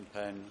of Phnom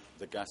Penh,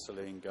 the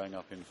gasoline going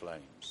up in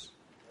flames?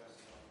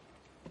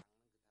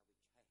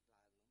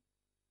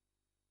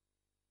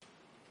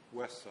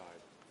 West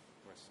side.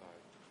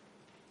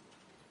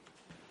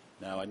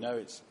 Now, I know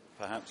it's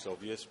perhaps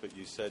obvious, but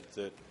you said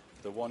that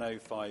the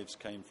 105s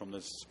came from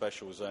the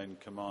special zone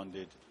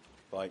commanded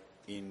by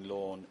In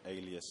Lorn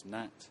alias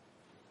Nat,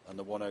 and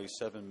the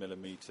 107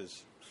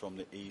 millimeters from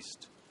the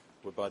east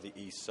were by the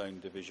East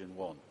Zone Division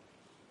 1.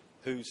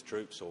 Whose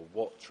troops or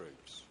what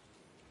troops?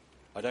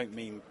 I don't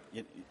mean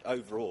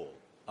overall.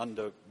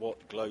 Under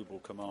what global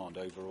command,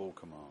 overall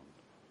command?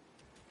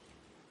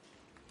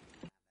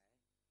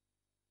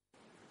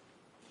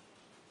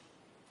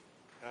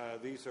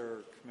 These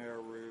are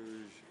Khmer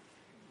Rouge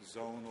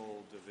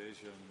zonal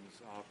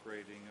divisions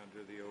operating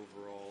under the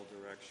overall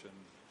direction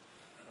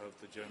of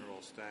the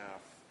General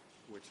Staff,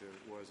 which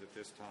was at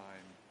this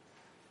time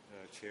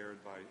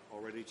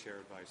already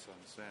chaired by Sun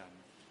Sen,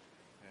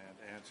 and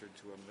answered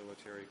to a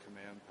military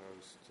command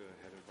post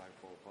headed by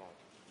Pol Pot.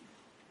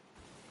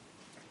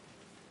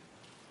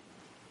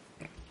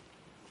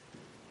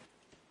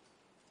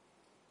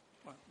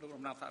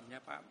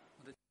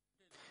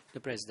 The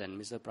President,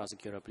 Mr.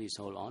 Prosecutor, please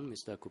hold on.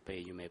 Mr.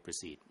 Coupe, you may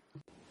proceed.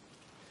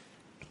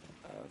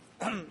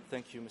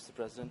 Thank you, Mr.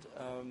 President.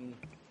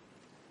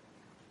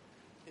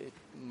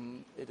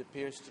 It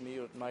appears to me,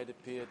 or it might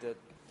appear, that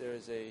there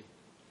is a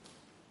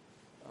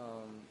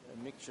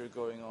mixture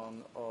going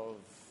on of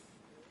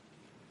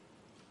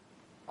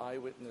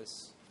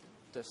eyewitness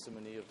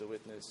testimony of the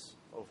witness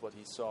of what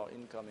he saw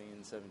incoming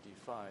in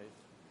 75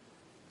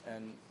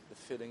 and the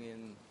filling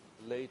in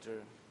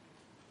later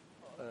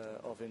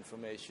of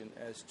information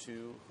as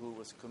to who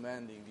was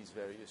commanding these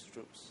various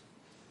troops.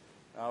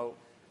 Now,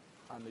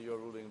 under your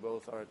ruling,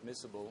 both are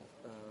admissible.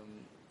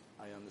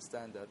 I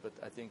understand that, but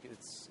I think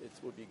it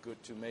would be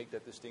good to make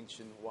that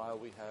distinction while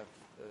we have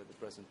the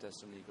present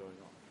testimony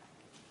going on.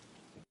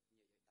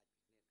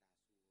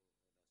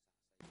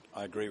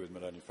 I agree with my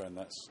learned friend.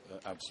 That's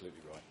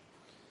absolutely right.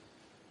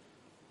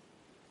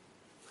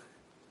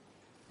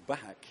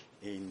 Back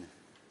in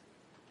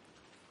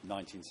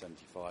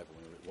 1975, or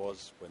whenever it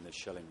was, when the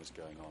shelling was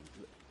going on.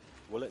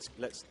 Well,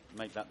 let's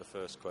make that the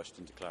first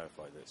question to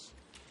clarify this.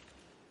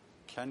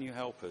 Can you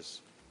help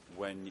us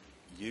when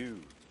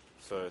you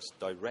first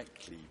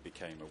directly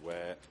became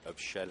aware of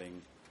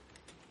shelling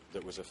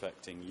that was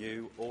affecting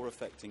you or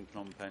affecting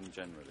Phnom Penh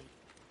generally?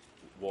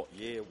 What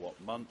year,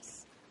 what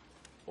month,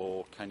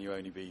 or can you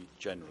only be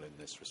general in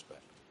this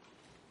respect?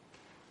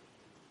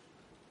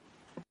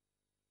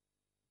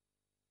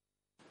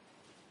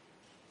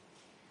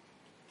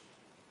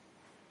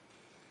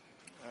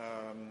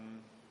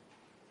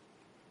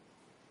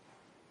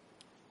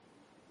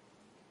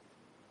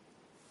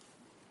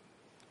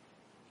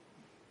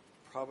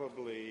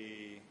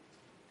 Probably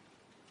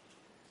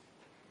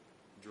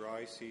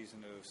dry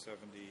season of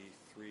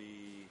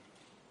 73,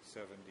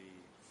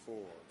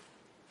 74,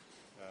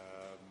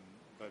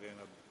 but in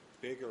a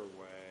bigger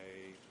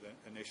way than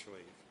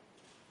initially,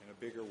 in a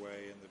bigger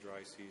way in the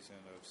dry season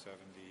of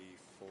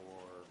 74,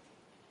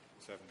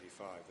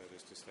 75, that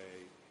is to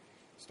say,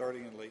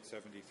 starting in late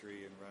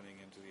 73 and running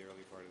into the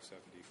early part of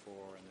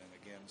 74, and then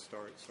again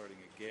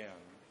starting again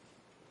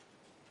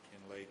in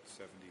late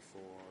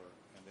 74,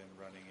 and then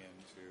running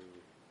into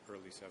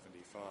early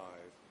 75,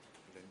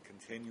 and then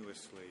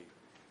continuously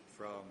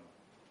from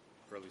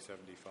early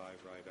 75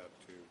 right up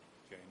to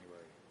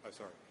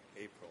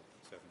April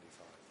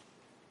 75.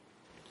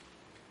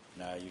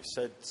 Now, you've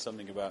said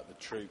something about the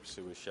troops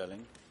who were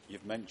shelling.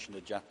 You've mentioned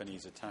a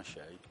Japanese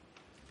attaché,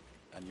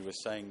 and you were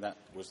saying that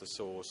was the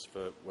source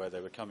for where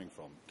they were coming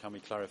from. Can we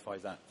clarify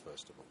that,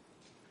 first of all?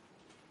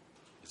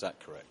 Is that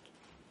correct?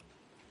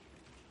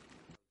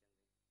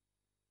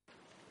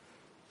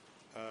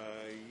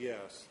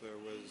 Yes, there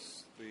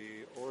was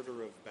the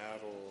order of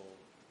battle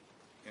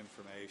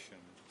information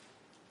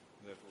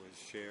that was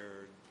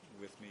shared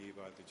with me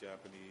by the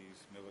Japanese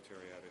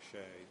military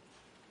attaché,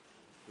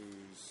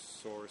 whose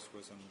source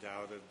was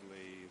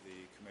undoubtedly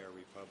the Khmer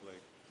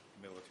Republic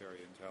military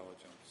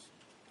intelligence.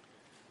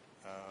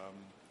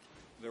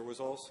 There was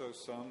also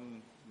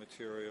some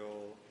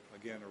material,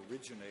 again,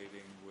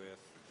 originating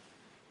with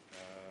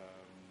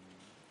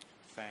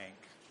FANK,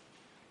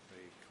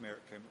 the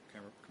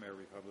Khmer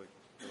Republic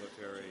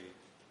military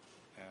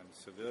and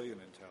civilian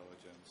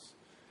intelligence,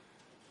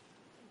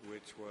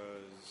 which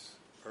was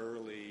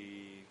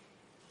early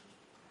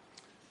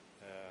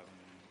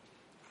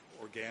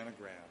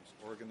organograms,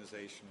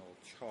 organizational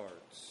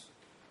charts,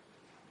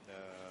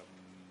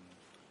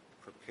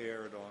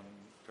 prepared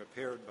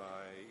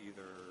by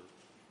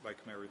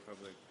Khmer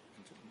Republic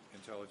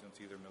intelligence,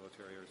 either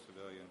military or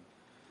civilian,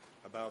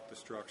 about the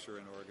structure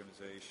and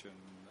organization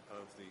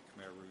of the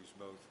Khmer Rouge,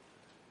 both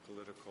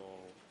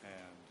political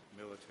and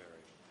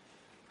military,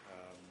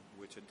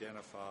 which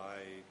identify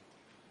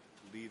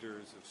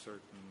leaders of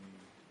certain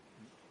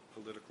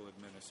political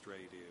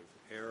administrative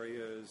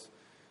areas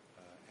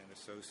and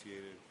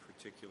associated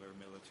particular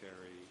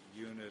military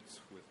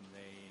units with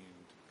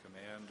named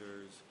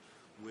commanders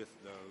with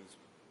those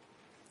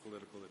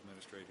political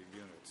administrative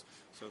units.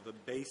 So the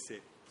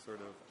basic sort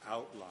of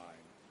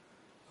outline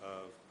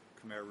of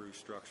Khmer Rouge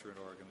structure and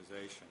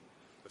organization,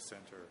 the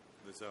center,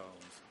 the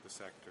zones, the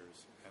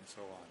sectors, and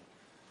so on,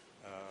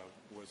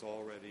 was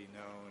already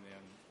known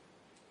in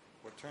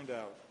what turned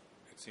out,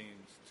 it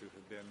seems, to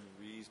have been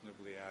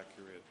reasonably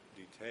accurate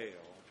detail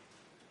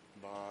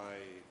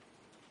by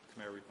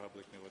Khmer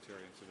Republic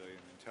military and civilian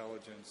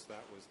intelligence.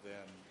 That was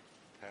then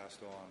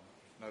passed on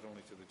not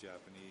only to the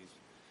Japanese,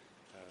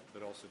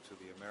 but also to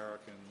the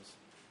Americans,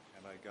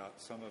 and I got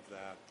some of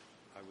that,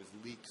 I was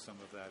leaked some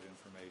of that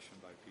information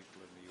by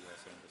people in the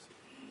U.S. Embassy.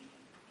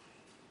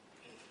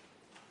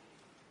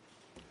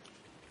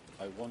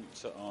 I want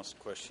to ask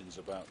questions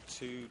about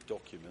two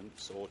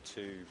documents, or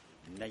two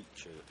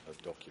nature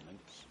of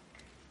documents.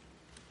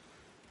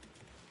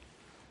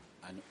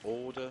 An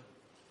order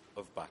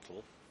of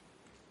battle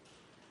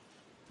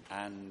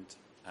and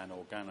an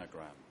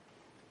organogram.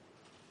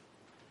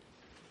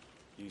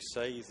 You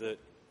say that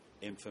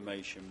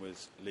information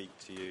was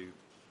leaked to you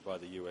by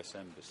the US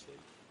Embassy.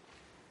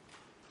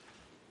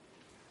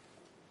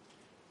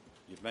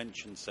 You've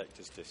mentioned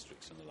sectors,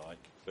 districts and the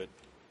like, but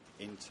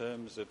in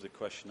terms of the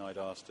question I'd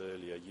asked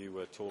earlier, you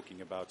were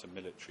talking about a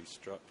military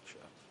structure.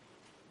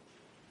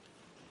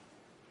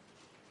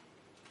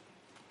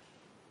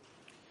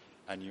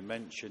 And you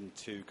mentioned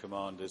two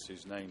commanders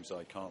whose names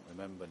I can't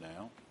remember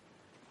now.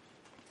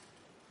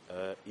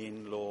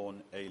 In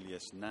Lorne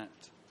alias Nat.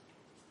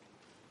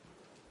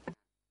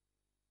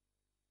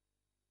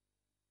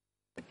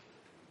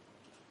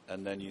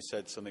 And then you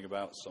said something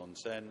about Son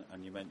Sen,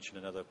 and you mentioned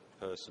another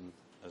person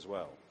as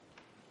well.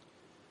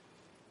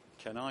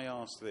 Can I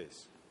ask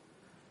this?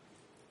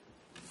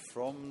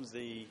 From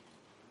the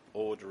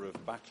order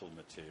of battle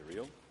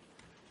material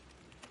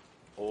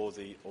or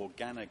the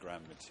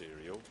organogram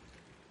material,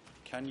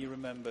 can you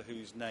remember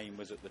whose name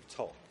was at the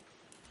top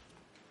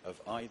of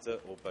either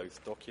or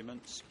both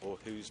documents, or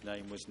whose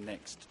name was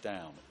next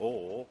down?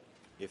 Or,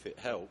 if it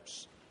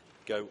helps,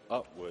 go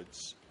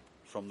upwards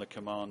from the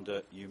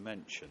commander you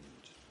mentioned.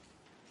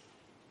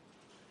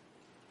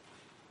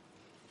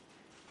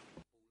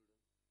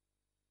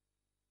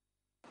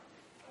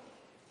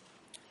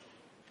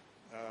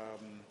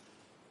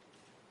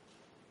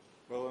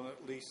 Well, in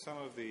at least some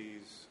of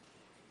these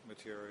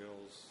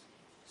materials,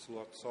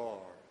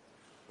 Slotsar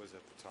was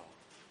at the top.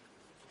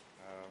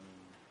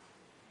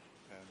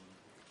 And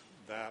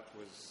that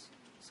was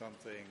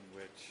something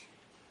which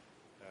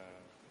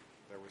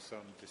there was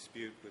some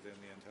dispute within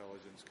the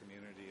intelligence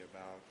community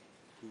about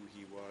who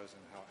he was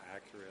and how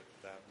accurate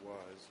that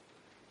was.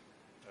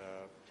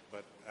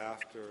 But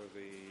after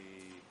the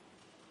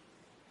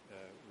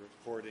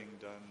reporting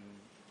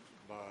done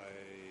by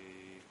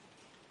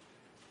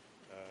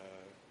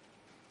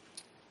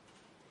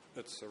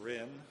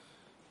Utsarin,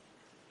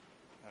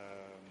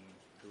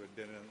 who had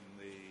been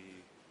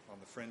on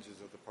the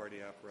fringes of the party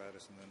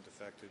apparatus and then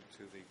defected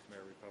to the Khmer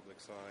Republic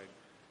side,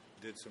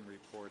 did some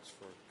reports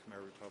for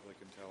Khmer Republic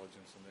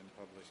intelligence, and then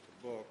published a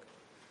book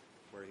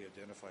where he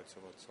identified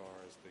Slotsar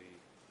as the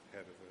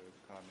head of the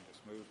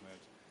communist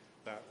movement.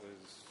 That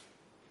was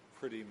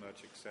pretty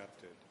much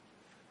accepted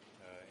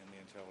in the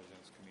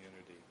intelligence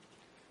community.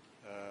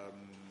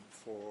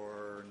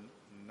 For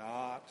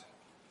not,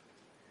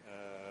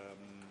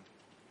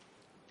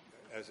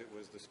 as it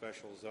was the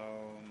special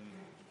zone,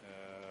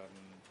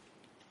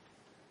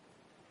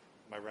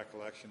 my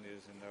recollection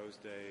is in those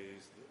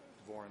days,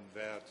 Vorn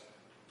Vet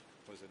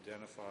was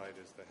identified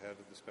as the head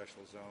of the special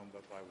zone,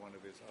 but by one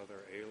of his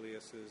other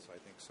aliases. I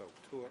think Sok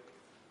Tuok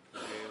was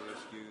the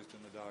alias used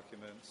in the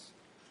documents.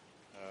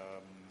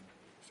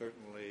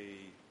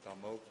 Certainly,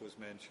 Dalmok was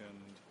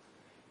mentioned.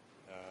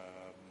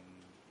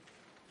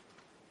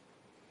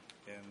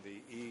 In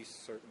the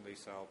east, certainly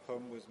Sao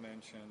Pum was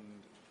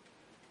mentioned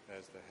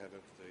as the head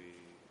of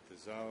the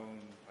zone.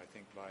 I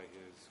think by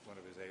one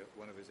of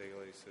his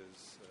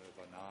aliases,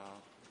 Vana,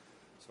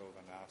 so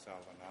Vana, Sao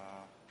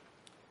Vana.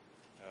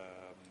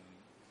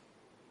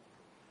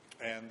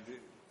 And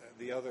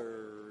the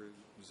other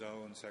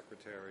zone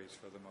secretaries,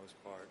 for the most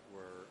part,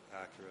 were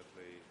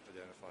accurately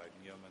identified.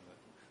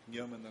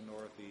 Nyum in the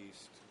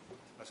northeast,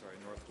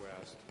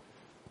 northwest,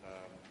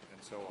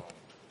 and so on.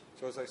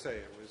 So as I say,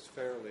 it was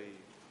fairly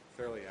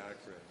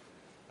accurate.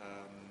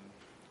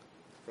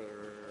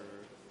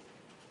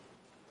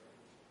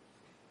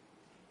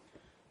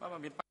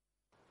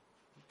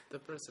 The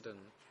President,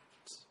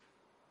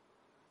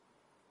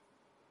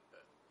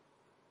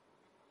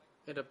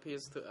 it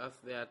appears to us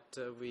that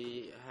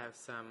we have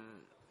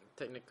some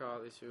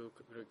technical issue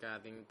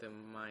regarding the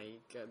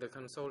mic. The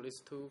console is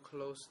too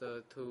close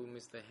to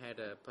Mr.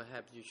 Header.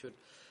 Perhaps you should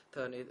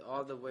turn it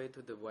all the way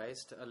to the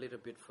west, a little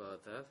bit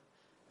further,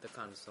 the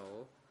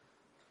console,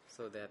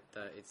 so that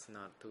it's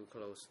not too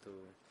close to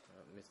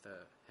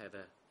Mr.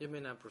 Header. You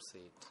may now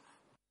proceed.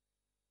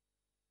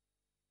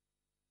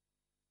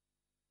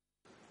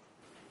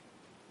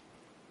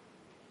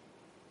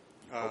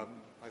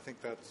 I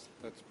think that's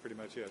pretty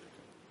much it.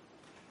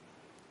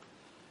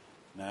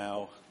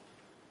 Now,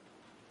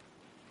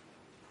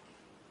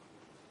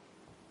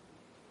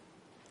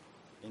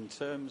 in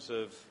terms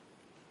of,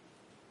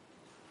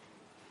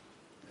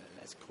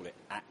 let's call it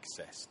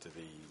access to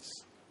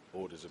these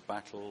orders of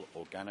battle,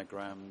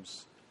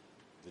 organograms,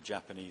 the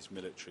Japanese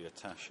military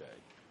attaché,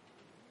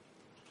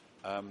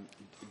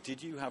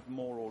 did you have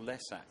more or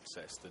less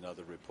access than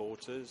other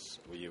reporters?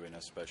 Were you in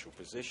a special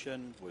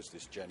position? Was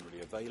this generally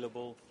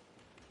available?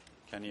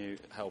 Can you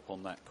help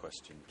on that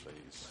question,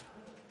 please?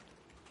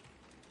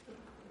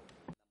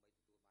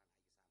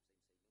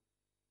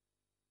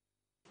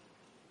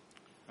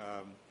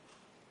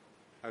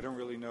 I don't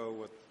really know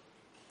what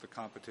the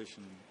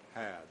competition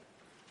had.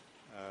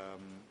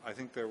 I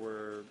think there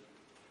were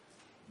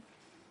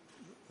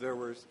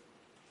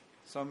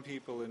some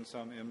people in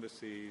some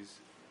embassies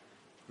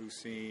who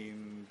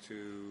seemed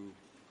to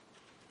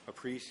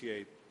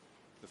appreciate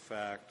the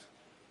fact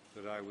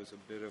that I was a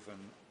bit of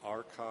an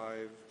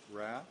archive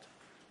rat,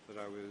 that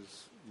I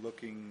was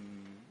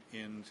looking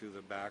into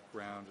the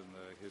background and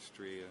the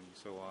history and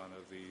so on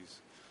of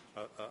these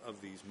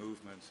of these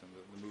movements and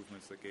the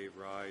movements that gave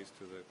rise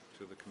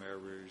to the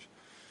Khmer Rouge.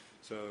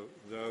 So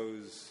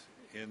those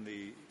in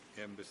the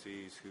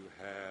embassies who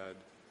had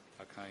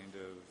a kind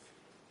of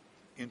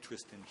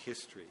interest in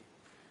history,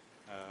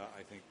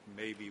 I think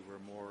maybe were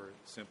more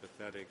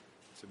sympathetic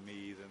to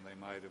me than they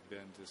might have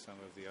been to some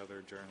of the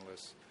other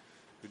journalists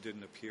who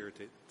didn't appear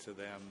to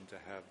them to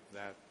have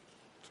that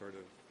sort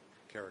of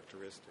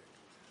characteristic.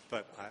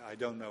 But I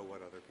don't know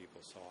what other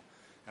people saw,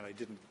 and I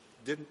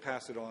didn't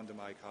pass it on to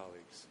my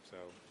colleagues, so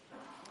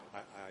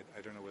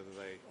I don't know whether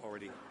they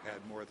already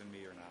had more than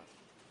me or not.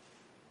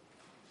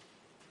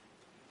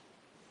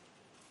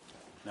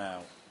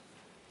 Now,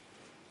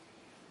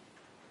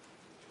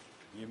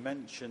 you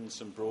mentioned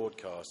some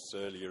broadcasts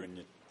earlier in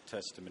your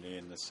testimony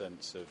in the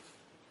sense of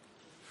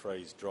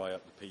phrase dry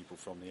up the people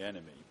from the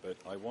enemy, but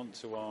I want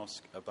to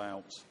ask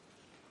about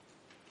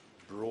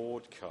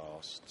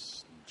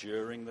broadcasts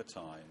during the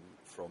time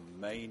from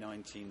May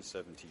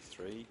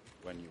 1973,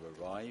 when you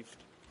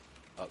arrived,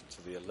 up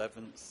to the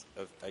 11th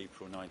of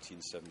April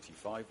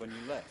 1975, when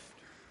you left.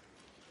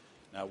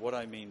 Now, what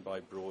I mean by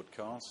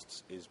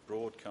broadcasts is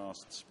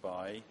broadcasts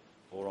by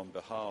or on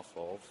behalf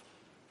of,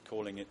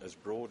 calling it as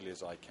broadly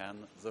as I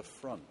can, the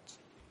front.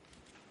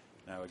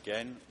 Now,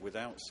 again,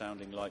 without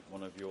sounding like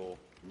one of your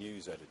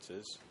news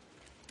editors,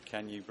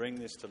 can you bring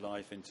this to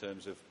life in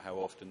terms of how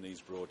often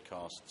these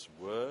broadcasts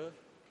were,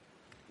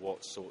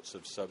 what sorts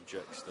of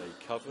subjects they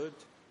covered,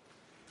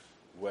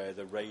 where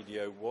the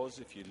radio was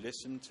if you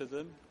listened to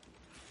them,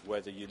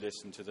 whether you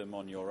listened to them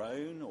on your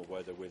own or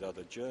whether with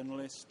other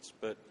journalists,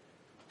 but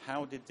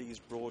how did these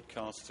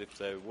broadcasts, if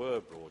there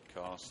were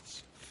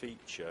broadcasts,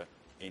 feature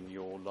in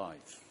your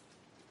life?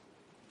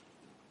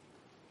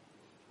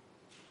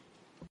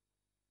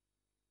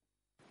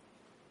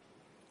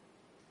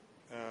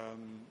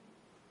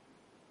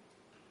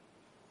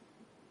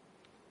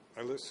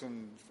 I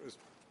listened, in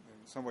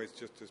some ways,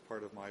 just as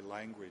part of my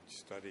language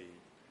study,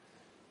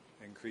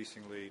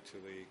 increasingly to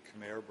the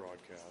Khmer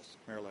broadcast,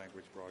 Khmer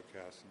language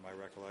broadcast. And my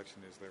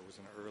recollection is there was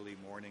an early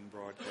morning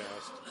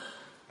broadcast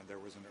and there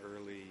was an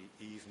early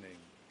evening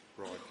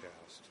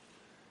broadcast.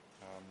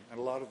 And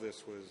a lot of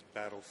this was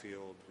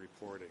battlefield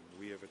reporting.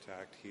 We have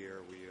attacked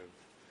here, we have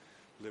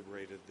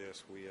liberated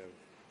this, we have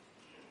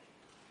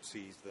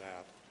seized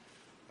that.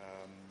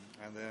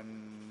 And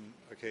then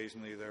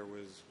occasionally there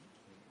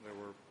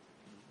were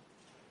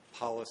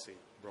policy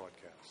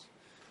broadcasts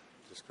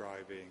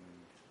describing,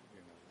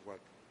 what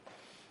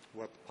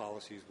the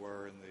policies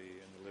were in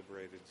the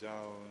liberated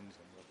zones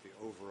and what the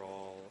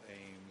overall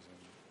aims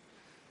and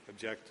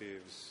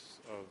objectives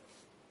of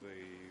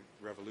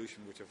the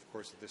revolution, which of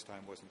course at this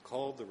time wasn't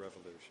called the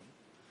revolution,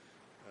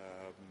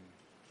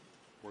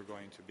 were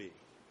going to be.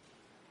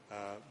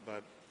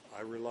 But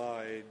I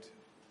relied,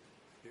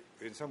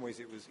 in some ways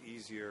it was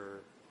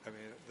easier,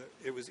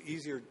 it was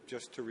easier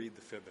just to read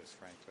the Fibus,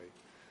 frankly.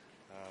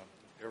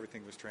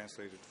 Everything was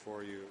translated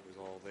for you, it was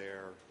all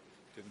there.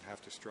 Didn't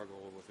have to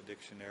struggle with a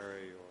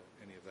dictionary or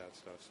any of that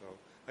stuff. So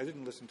I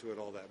didn't listen to it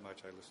all that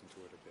much. I listened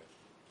to it a bit.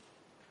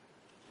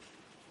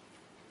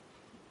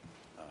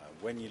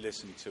 When you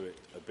listened to it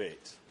a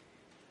bit,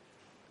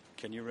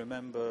 can you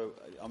remember,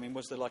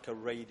 was there like a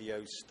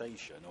radio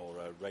station or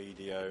a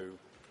radio...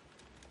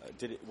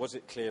 was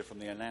it clear from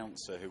the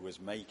announcer who was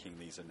making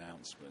these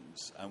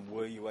announcements? And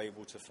were you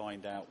able to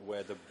find out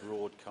where the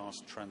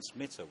broadcast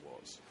transmitter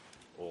was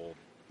or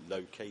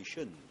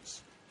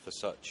locations for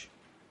such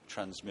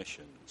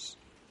transmissions?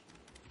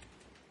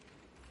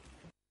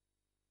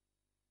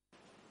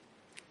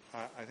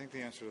 I think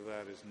the answer to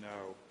that is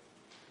no.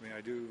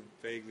 I do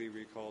vaguely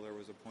recall there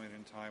was a point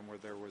in time where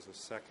there was a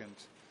second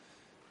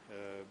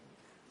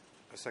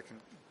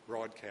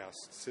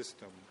broadcast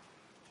system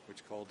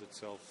which called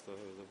itself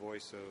the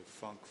Voice of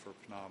Funk for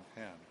Phnom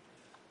Penh.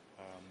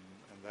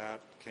 And that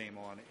came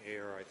on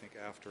air, I think,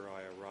 after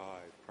I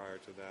arrived. Prior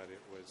to that,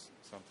 it was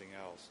something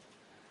else.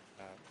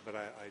 But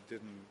I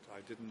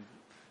didn't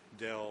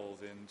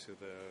delve into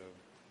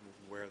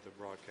where the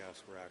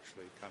broadcasts were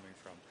actually coming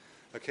from.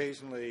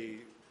 Occasionally,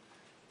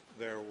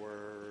 there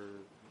were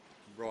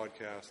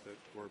broadcasts that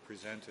were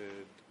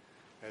presented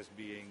as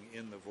being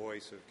in the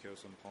voice of Kyo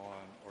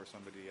Samphan or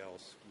somebody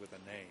else with a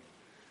name.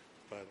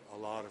 But a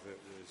lot of it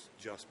was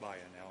just by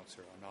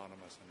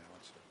anonymous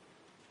announcer.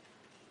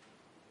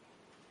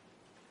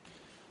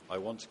 I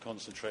want to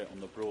concentrate on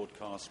the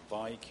broadcast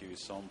by Kyo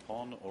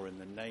Samphan or in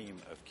the name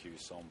of Kyo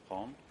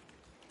Samphan.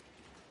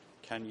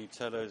 Can you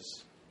tell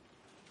us,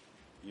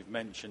 you've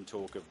mentioned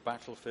talk of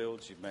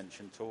battlefields, you've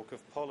mentioned talk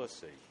of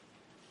policy.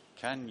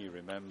 Can you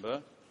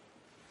remember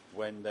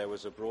when there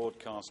was a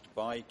broadcast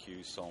by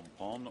Kyo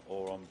Samphan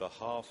or on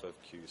behalf of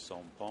Kyo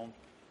Samphan?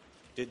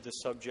 Did the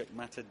subject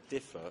matter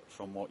differ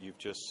from what you've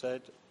just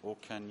said, or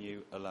can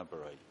you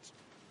elaborate?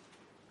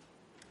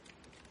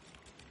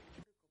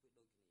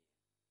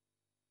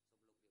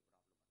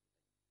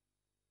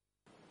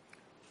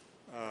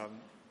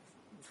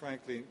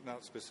 Frankly,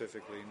 not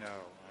specifically,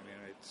 no.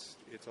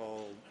 It's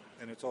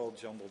all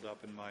jumbled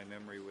up in my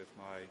memory with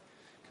my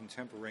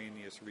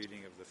contemporaneous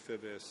reading of the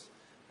Fibus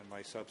and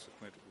my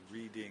subsequent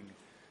reading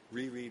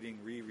rereading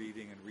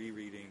and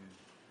rereading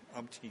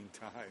umpteen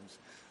times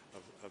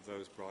of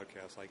those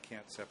broadcasts, I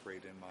can't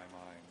separate in my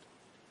mind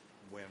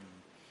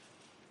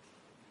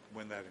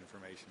when that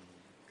information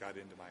got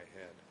into my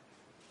head.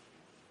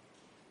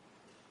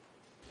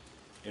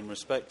 In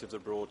respect of the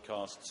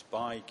broadcasts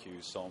by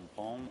Khieu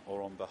Samphan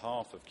or on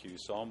behalf of Khieu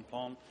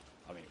Samphan,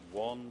 I mean,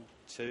 1,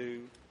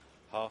 2,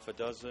 half a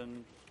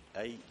dozen,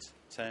 8,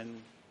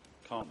 10,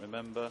 can't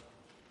remember.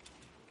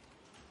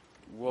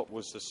 What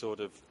was the sort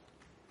of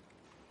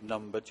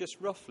number, just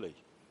roughly,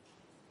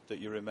 that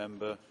you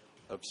remember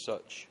of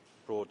such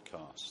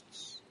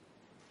broadcasts?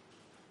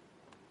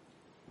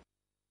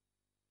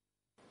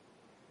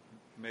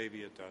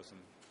 Maybe a dozen.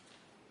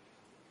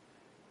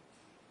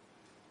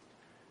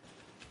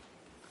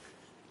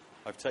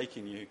 I've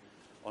taken you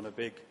on a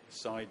big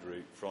side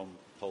route from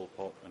Pol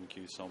Pot and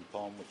Khieu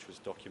Samphan, which was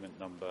document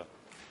number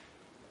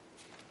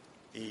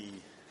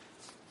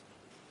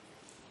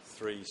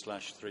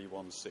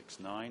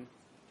E3/3169.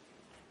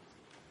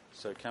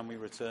 So can we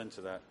return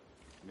to that,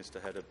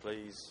 Mr. Header,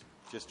 please?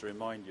 Just to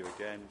remind you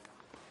again,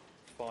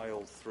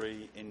 File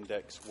 3,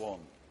 Index 1.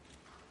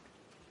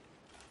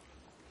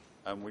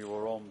 And we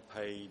were on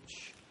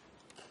page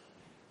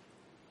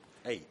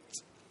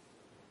 8.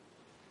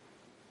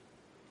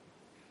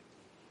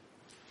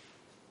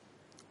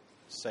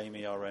 Same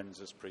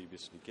ERNs as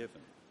previously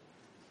given.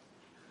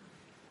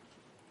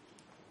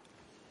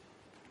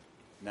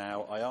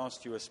 Now, I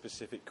asked you a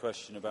specific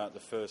question about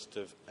the 1st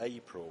of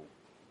April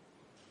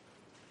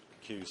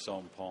Khieu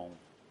Samphan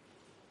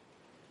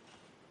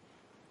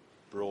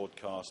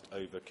broadcast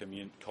over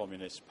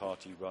Communist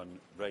Party-run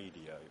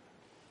radio.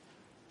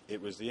 It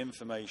was the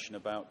information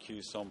about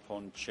Khieu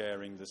Samphan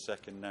chairing the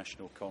Second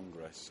National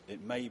Congress.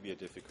 It may be a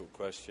difficult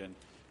question,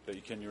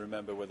 but can you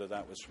remember whether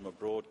that was from a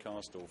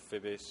broadcast or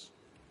FIBIS,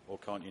 or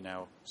can't you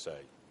now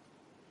say?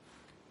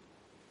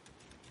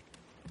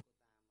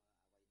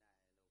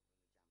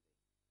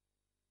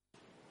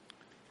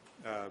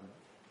 I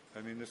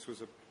mean, this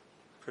was a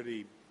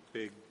pretty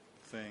big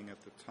thing at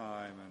the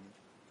time, and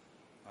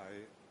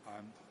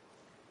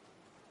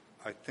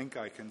I think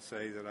I can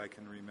say that I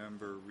can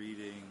remember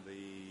reading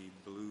the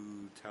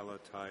blue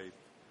teletype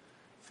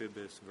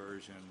FIBIS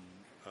version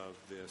of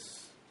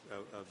this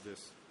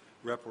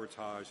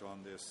reportage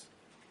on this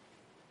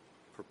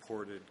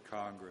purported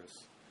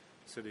Congress,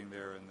 sitting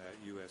there in that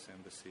U.S.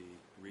 Embassy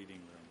reading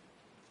room.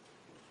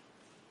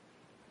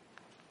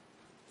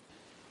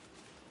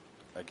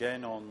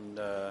 Again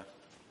on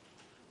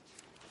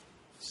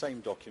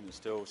same document,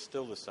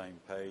 still the same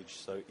page,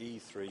 so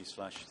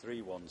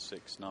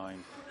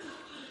E3/3169.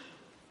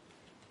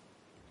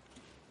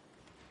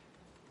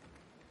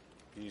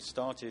 You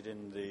started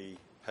in the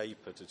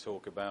paper to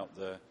talk about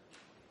the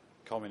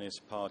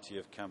Communist Party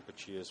of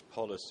Kampuchea's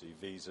policy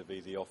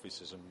vis-à-vis the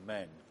officers and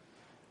men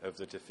of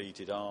the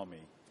defeated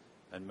army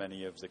and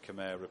many of the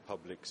Khmer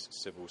Republic's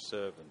civil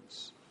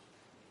servants.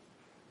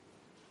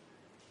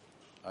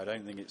 I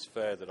don't think it's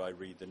fair that I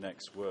read the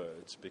next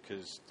words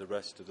because the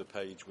rest of the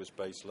page was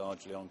based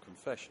largely on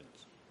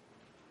confessions.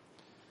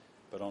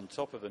 But on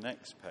top of the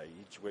next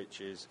page, which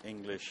is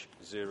English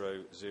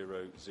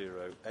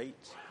 0008,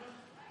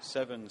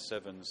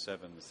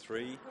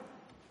 7773,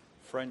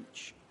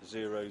 French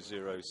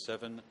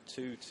 007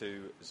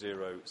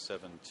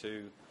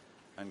 22072,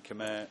 and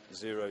Khmer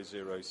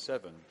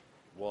 007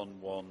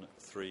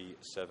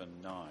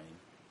 11379.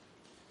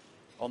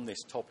 On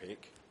this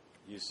topic,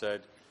 you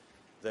said,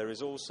 there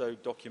is also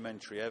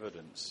documentary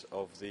evidence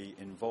of the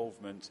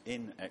involvement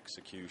in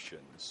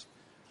executions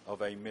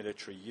of a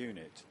military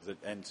unit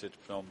that entered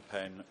Phnom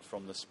Penh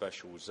from the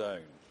special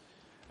zone,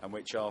 and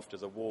which after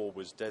the war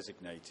was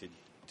designated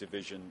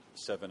Division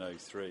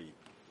 703.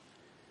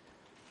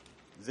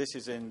 This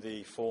is in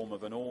the form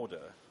of an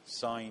order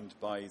signed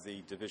by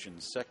the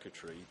division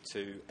secretary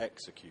to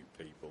execute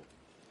people,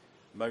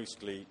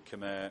 mostly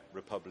Khmer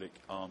Republic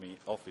Army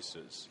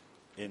officers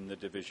in the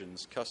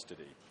division's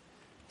custody.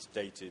 It's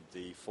dated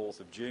the 4th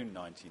of June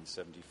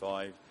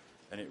 1975,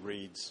 and it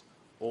reads,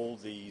 all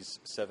these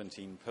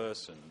 17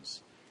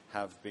 persons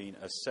have been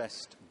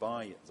assessed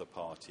by the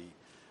party,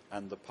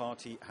 and the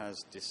party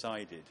has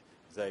decided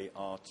they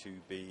are to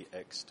be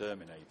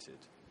exterminated.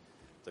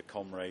 The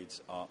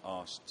comrades are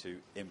asked to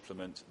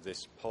implement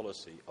this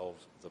policy of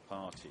the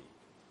party.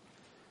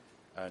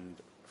 And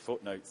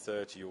footnote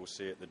 30, you'll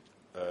see at the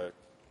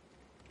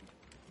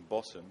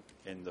bottom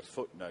in the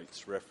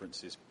footnotes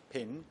references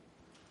PIN,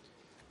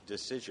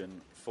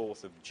 decision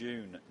 4th of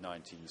June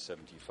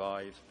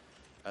 1975,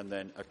 and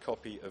then a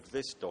copy of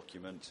this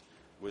document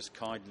was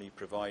kindly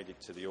provided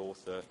to the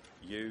author,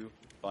 you,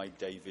 by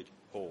David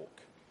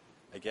Hawke.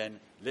 Again,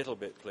 little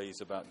bit,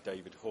 please, about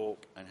David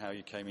Hawke and how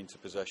you came into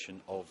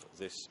possession of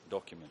this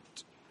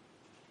document.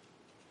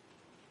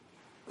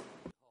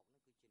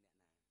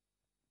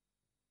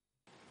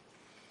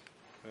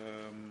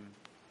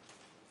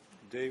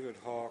 David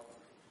Hawke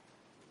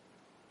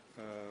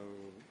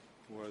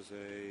was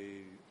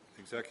a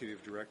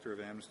executive director of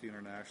Amnesty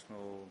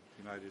International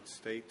United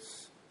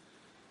States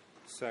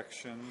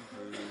section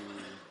who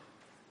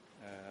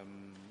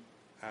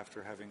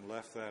after having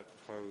left that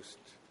post,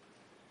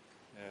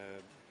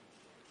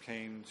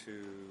 came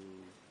to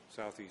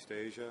Southeast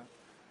Asia,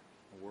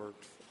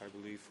 worked, I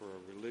believe, for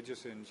a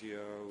religious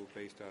NGO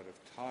based out of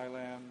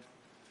Thailand,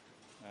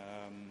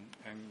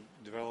 and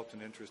developed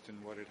an interest in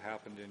what had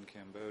happened in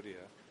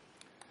Cambodia,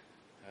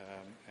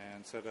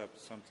 and set up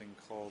something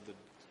called the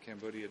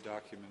Cambodia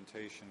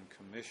Documentation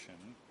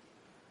Commission,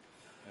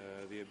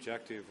 the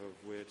objective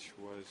of which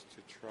was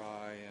to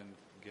try and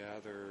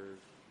gather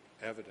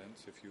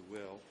evidence, if you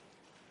will,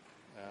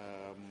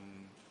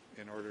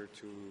 in order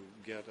to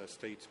get a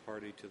states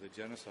party to the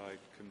Genocide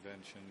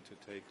Convention to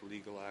take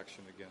legal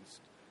action against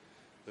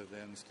the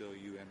then still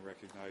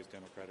UN-recognized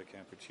Democratic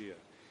Kampuchea.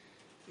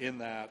 In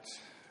that,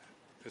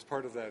 as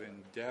part of that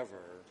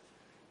endeavor,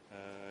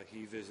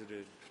 he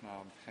visited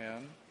Phnom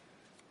Penh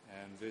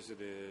and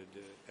visited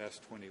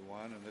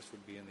S-21, and this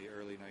would be in the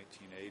early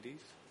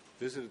 1980s,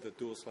 visited the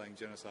Dual Slang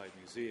Genocide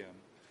Museum,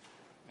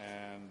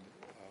 and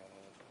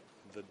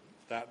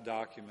that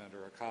document,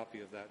 or a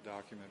copy of that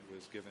document,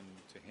 was given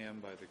to him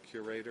by the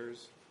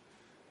curators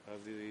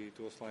of the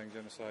Dual Slang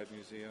Genocide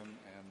Museum,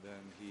 and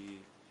then he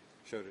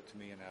showed it to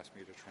me and asked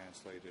me to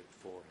translate it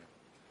for him.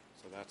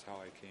 So that's how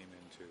I came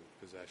into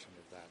possession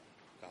of that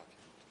document.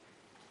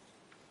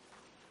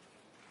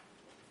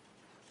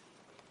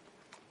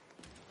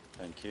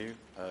 Thank you.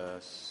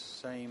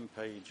 Same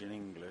page in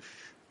English.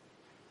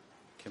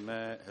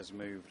 Khmer has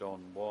moved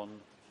on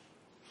one,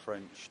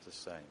 French the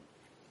same.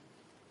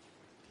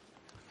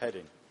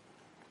 Heading: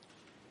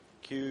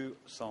 Q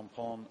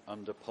Sampon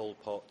under Pol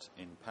Pot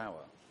in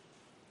power.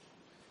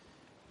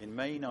 In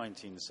May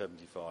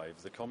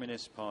 1975, the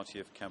Communist Party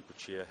of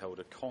Kampuchea held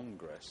a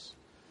congress,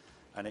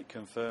 and it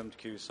confirmed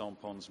Q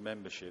Sampon's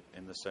membership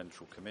in the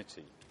Central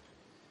Committee.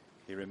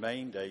 He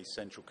remained a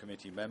Central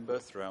Committee member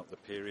throughout the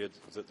period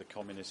that the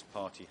Communist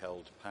Party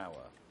held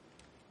power,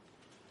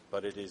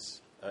 but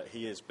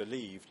he is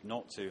believed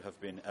not to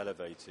have been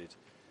elevated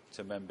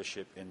to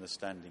membership in the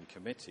Standing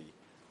Committee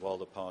while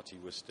the party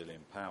was still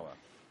in power.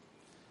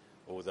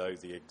 Although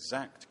the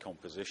exact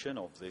composition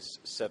of this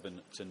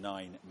 7 to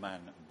 9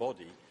 man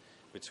body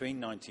between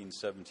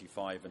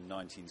 1975 and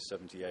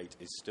 1978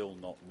 is still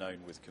not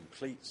known with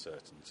complete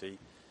certainty,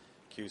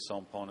 Q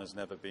Sampon has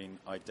never been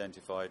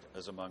identified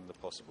as among the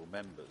possible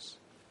members.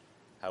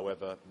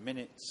 However,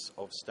 minutes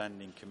of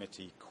Standing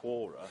Committee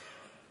quora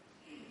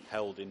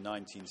held in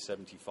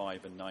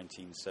 1975 and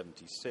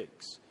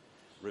 1976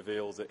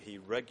 reveal that he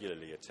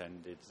regularly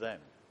attended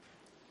them.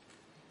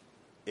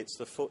 It's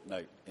the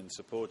footnote in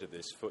support of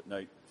this,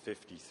 footnote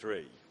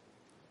 33,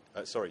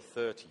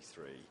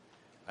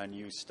 and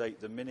you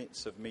state the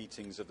minutes of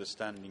meetings of the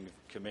Standing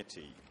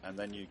Committee, and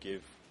then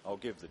I'll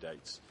give the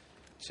dates.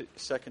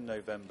 2nd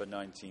November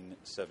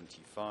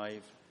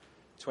 1975,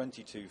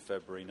 22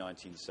 February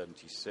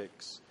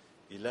 1976,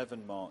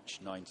 11 March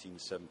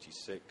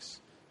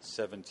 1976,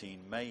 17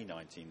 May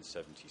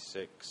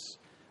 1976,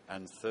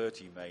 and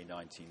 30 May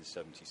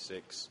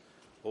 1976,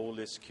 all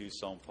list Q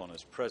Sampon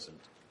as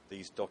present.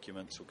 These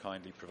documents were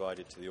kindly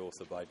provided to the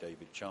author by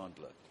David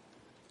Chandler.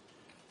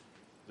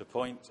 The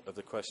point of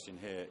the question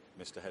here,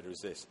 Mr. Header,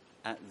 is this.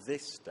 At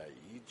this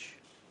stage,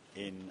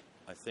 in,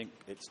 I think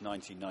it's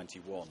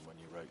 1991 when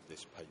you wrote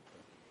this paper,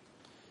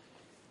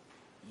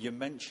 you're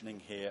mentioning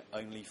here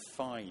only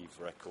 5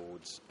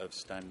 records of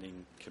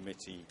Standing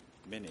Committee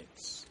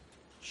minutes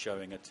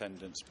showing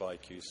attendance by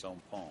Q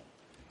Sampon.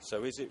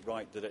 So is it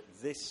right that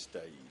at this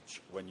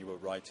stage, when you were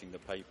writing the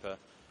paper,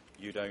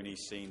 you'd only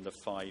seen the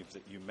 5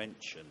 that you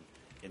mention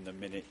in the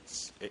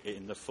minutes,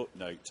 in the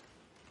footnote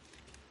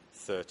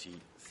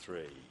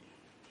 33?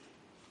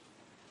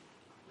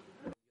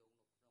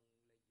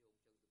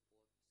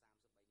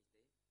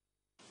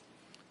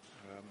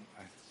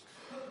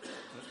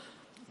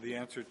 The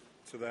answer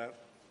to that,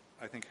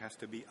 I think, has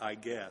to be, I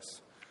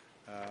guess.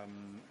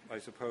 I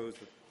suppose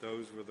that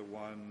those were the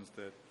ones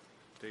that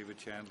David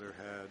Chandler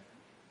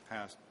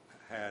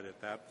had at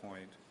that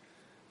point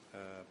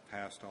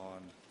passed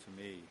on to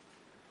me.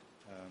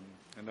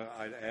 And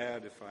I'd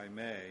add, if I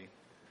may,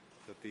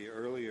 that the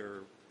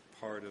earlier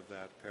part of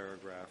that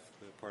paragraph,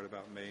 the part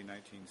about May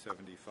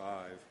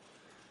 1975,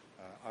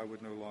 I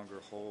would no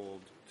longer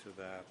hold to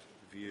that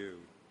view.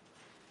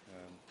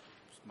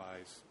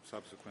 My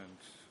subsequent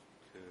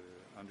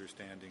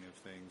understanding of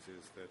things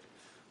is that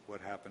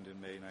what happened in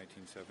May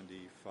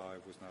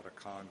 1975 was not a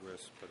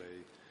Congress but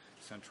a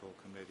Central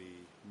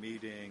Committee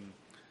meeting,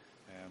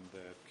 and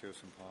that Q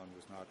Sampon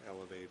was not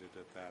elevated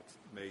at that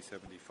May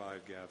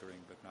 75 gathering,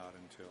 but not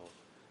until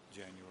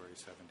January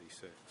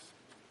 76.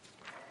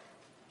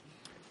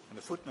 And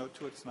the footnote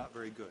to it's not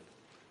very good.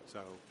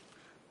 So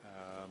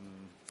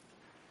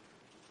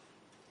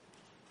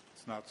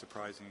it's not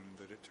surprising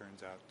that it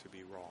turns out to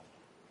be wrong.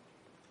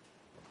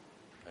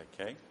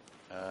 Okay.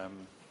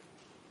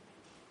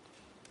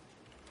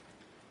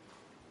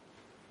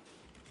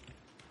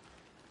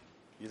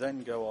 You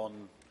then go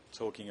on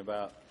talking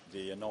about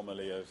the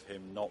anomaly of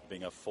him not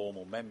being a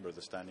formal member of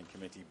the Standing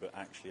Committee but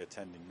actually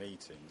attending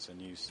meetings,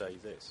 and you say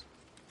this.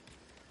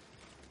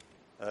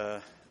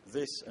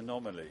 This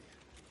anomaly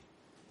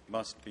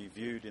must be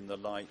viewed in the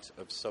light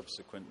of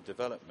subsequent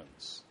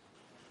developments,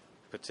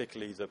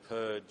 particularly the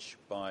purge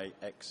by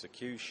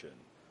execution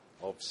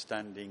of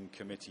standing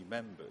committee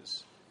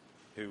members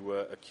who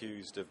were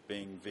accused of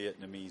being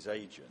Vietnamese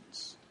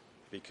agents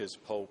because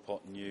Pol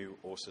Pot knew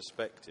or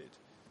suspected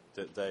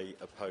that they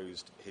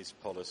opposed his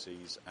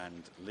policies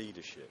and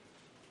leadership.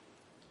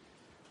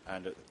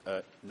 And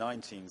at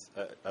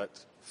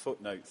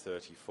footnote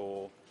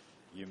 34,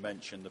 you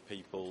mention the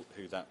people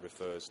who that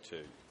refers to.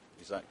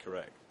 Is that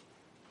correct?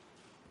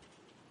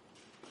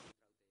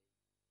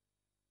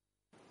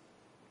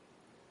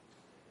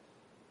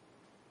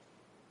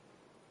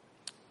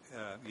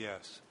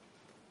 Yes.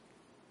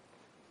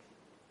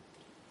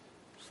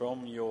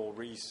 From your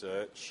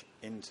research,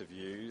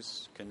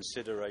 interviews,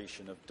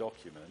 consideration of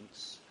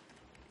documents,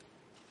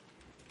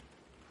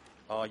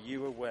 are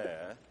you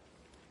aware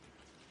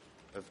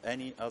of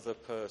any other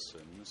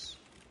persons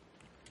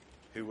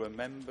who were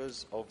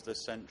members of the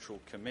Central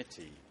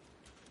Committee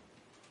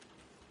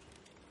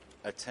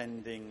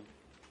attending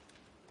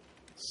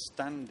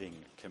standing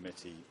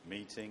committee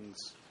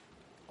meetings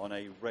on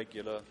a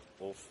regular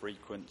or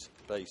frequent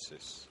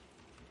basis?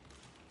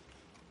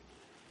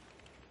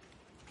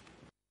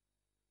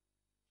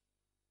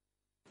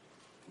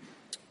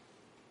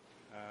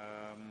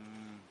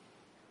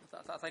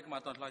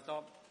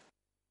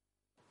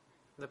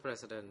 The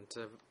President,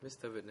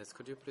 Mr. Witness,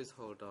 could you please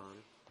hold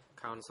on?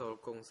 Counsel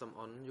Kong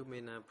Sam-on, you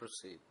may now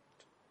proceed.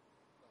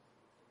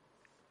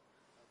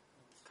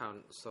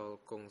 Counsel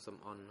Kong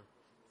Sam-on.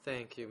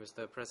 Thank you,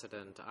 Mr.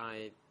 President.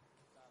 I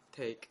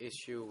take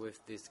issue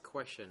with this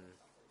question.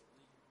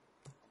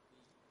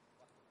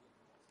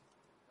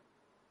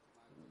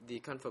 The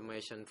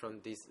confirmation from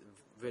this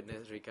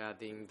witness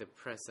regarding the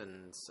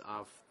presence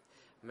of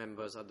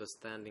members of the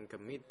Standing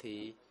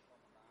Committee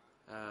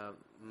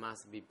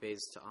must be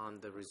based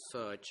on the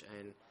research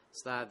and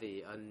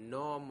study. A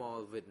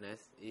normal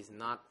witness is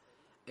not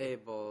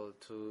able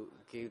to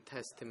give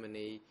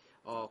testimony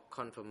or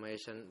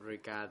confirmation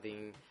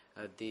regarding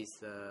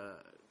this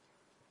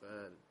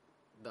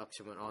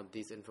document or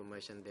this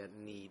information that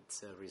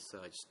needs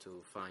research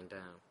to find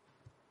out.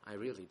 I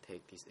really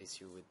take this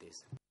issue with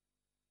this.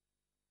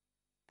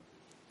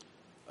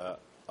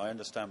 I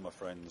understand my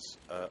friend's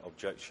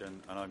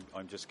objection, and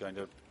I'm just going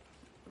to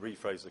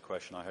rephrase the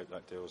question. I hope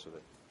that deals with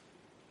it.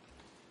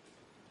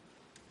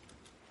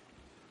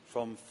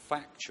 From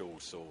factual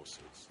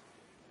sources,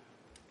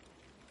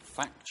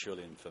 factual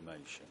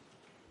information,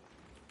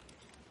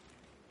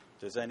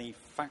 does any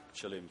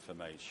factual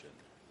information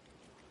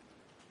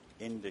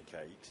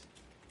indicate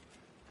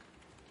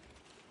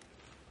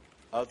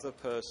other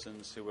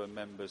persons who are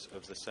members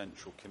of the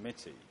Central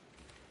Committee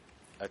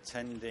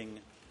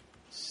attending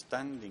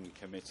standing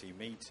committee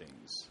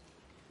meetings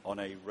on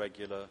a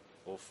regular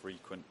or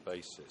frequent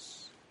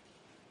basis?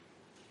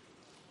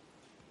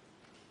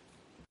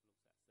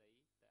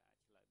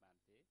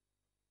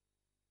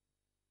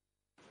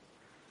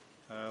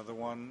 The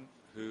one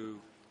who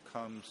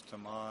comes to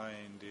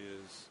mind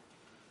is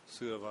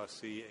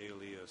Suavasi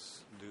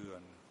alias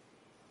Duan.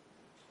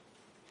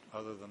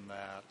 Other than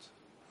that,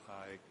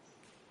 I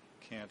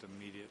can't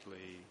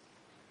immediately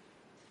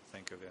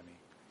think of any.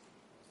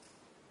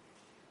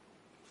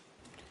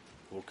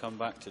 We'll come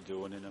back to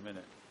Duan in a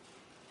minute.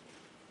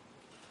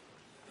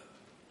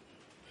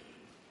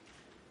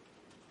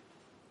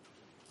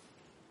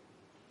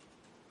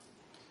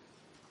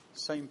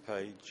 Same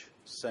page,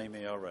 same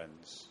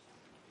ERNs.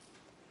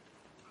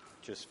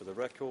 Just for the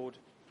record,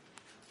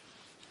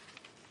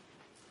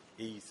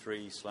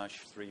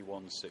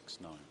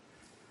 E3/3169.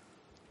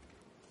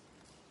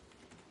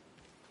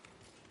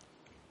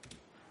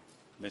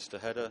 Mr.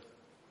 Header,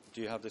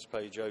 do you have this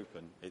page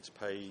open? It's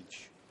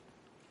page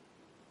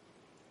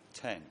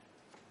 10.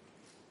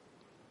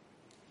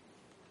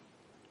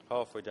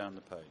 Halfway down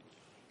the page.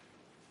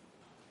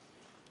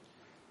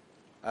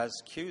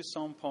 As Khieu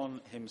Samphan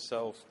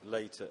himself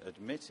later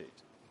admitted,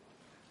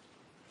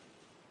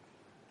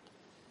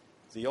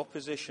 the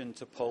opposition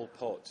to Pol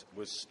Pot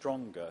was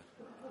stronger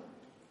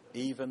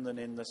even than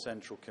in the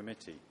Central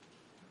Committee.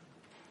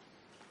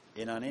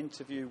 In an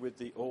interview with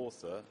the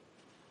author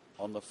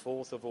on the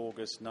 4th of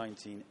August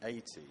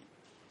 1980,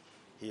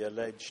 he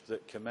alleged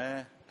that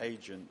Khmer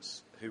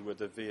agents who were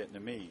the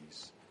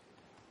Vietnamese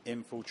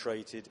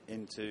infiltrated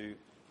into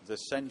the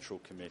Central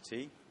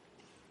Committee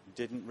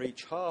didn't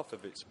reach half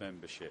of its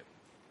membership,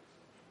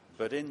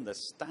 but in the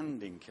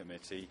Standing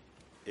Committee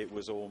it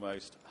was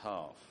almost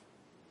half.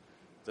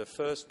 The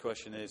first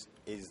question is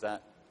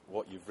that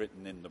what you've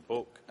written in the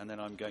book? And then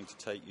I'm going to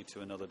take you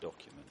to another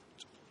document.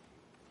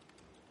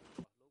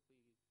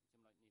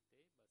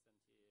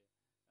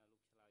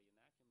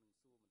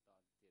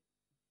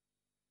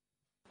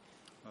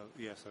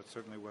 Yes, that's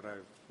certainly what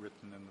I've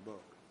written in the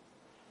book.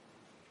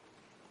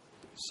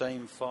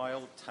 Same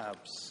file,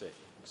 tab 6.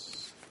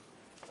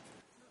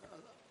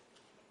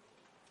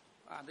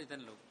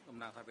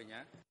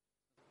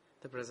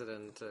 The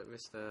President,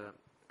 Mr.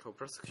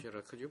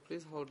 Co-Prosecutor, could you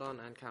please hold on,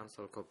 and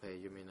Counsel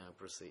Kopei, you may now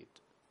proceed.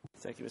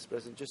 Thank you, Mr.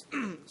 President. Just,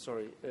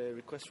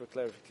 request for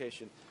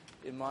clarification.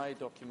 in my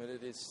document,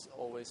 it is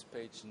always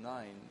page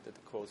 9 that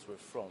the quotes were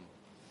from.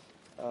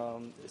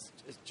 It's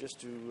just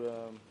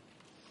to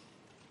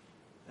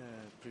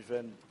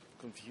prevent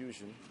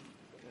confusion.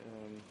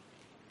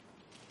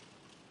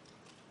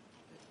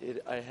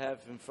 I have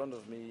in front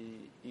of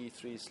me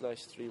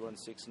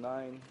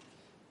E3/3169,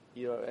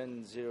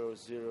 ERN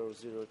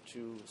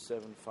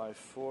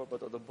 0002754,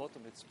 but at the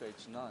bottom it's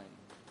page 9.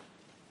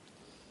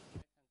 I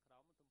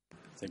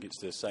think it's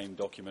the same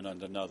document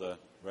and another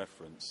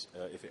reference.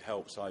 If it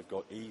helps, I've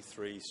got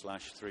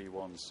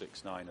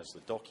E3/3169 as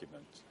the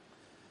document,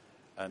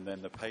 and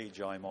then the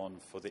page I'm on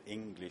for the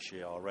English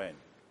ERN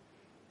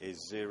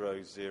is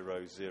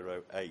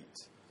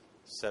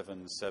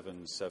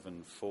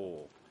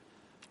 00087774.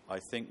 I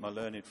think my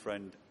learned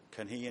friend,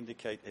 can he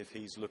indicate if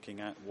he's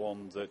looking at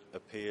one that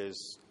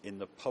appears in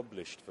the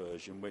published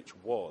version, which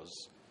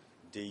was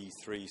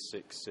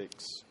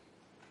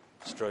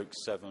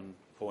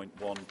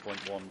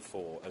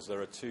D366/7.1.14, as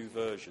there are two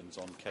versions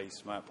on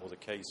case map or the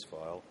case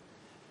file.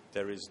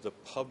 There is the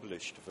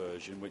published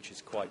version, which is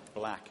quite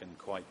black and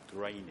quite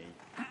grainy,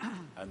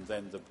 and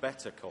then the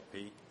better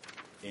copy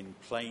in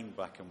plain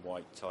black and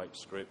white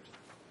typescript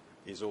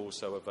is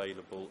also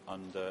available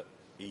under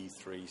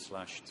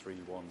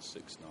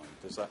E3/3169.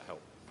 Does that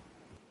help?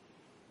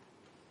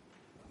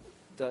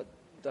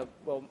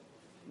 Well,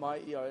 my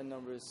ERN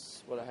number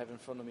is what I have in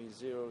front of me,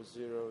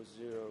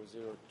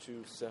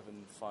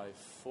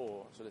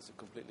 0002754. So that's a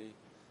completely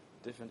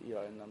different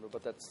ERN number,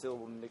 but that still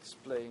wouldn't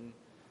explain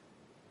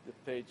the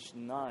page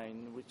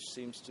 9, which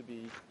seems to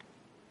be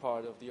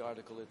part of the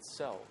article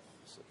itself.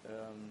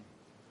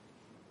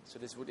 So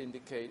this would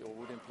indicate or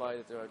would imply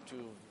that there are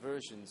two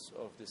versions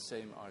of the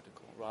same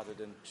article rather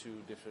than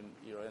two different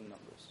ERN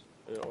numbers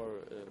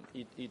or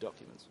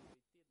e-documents.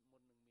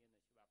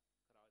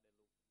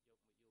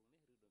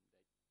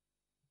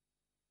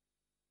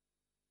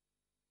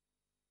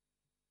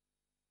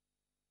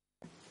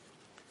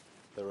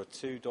 There are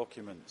two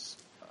documents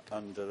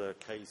under the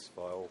case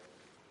file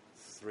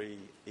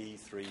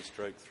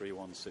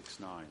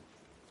E3/3169.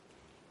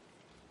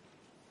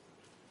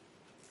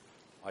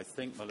 I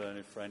think my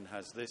learned friend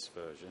has this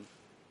version.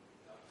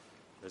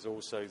 There's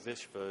also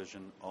this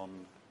version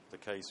on the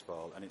case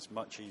file, and it's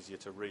much easier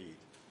to read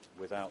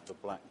without the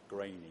black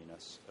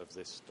graininess of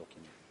this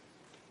document.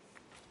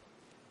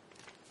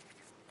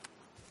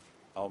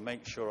 I'll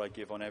make sure I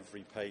give on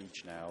every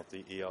page now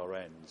the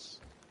ERNs.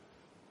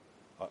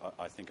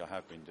 I think I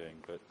have been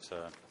doing, but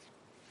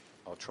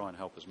I'll try and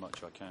help as much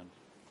as I can.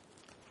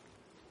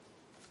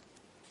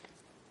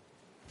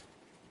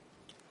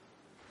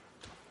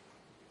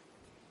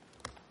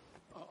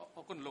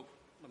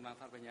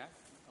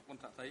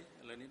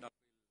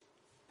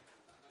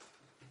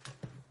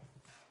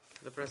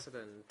 The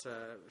President,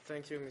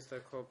 thank you,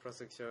 Mr.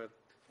 Co-Prosecutor.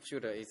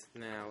 It's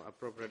now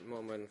appropriate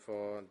moment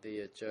for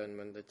the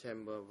adjournment. The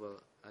chamber will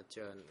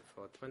adjourn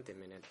for 20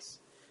 minutes.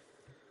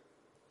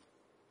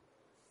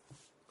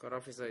 Court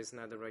officer is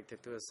now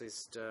directed to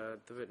assist the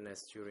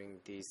witness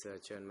during this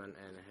adjournment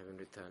and having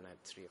returned at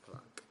 3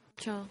 o'clock.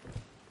 Sure.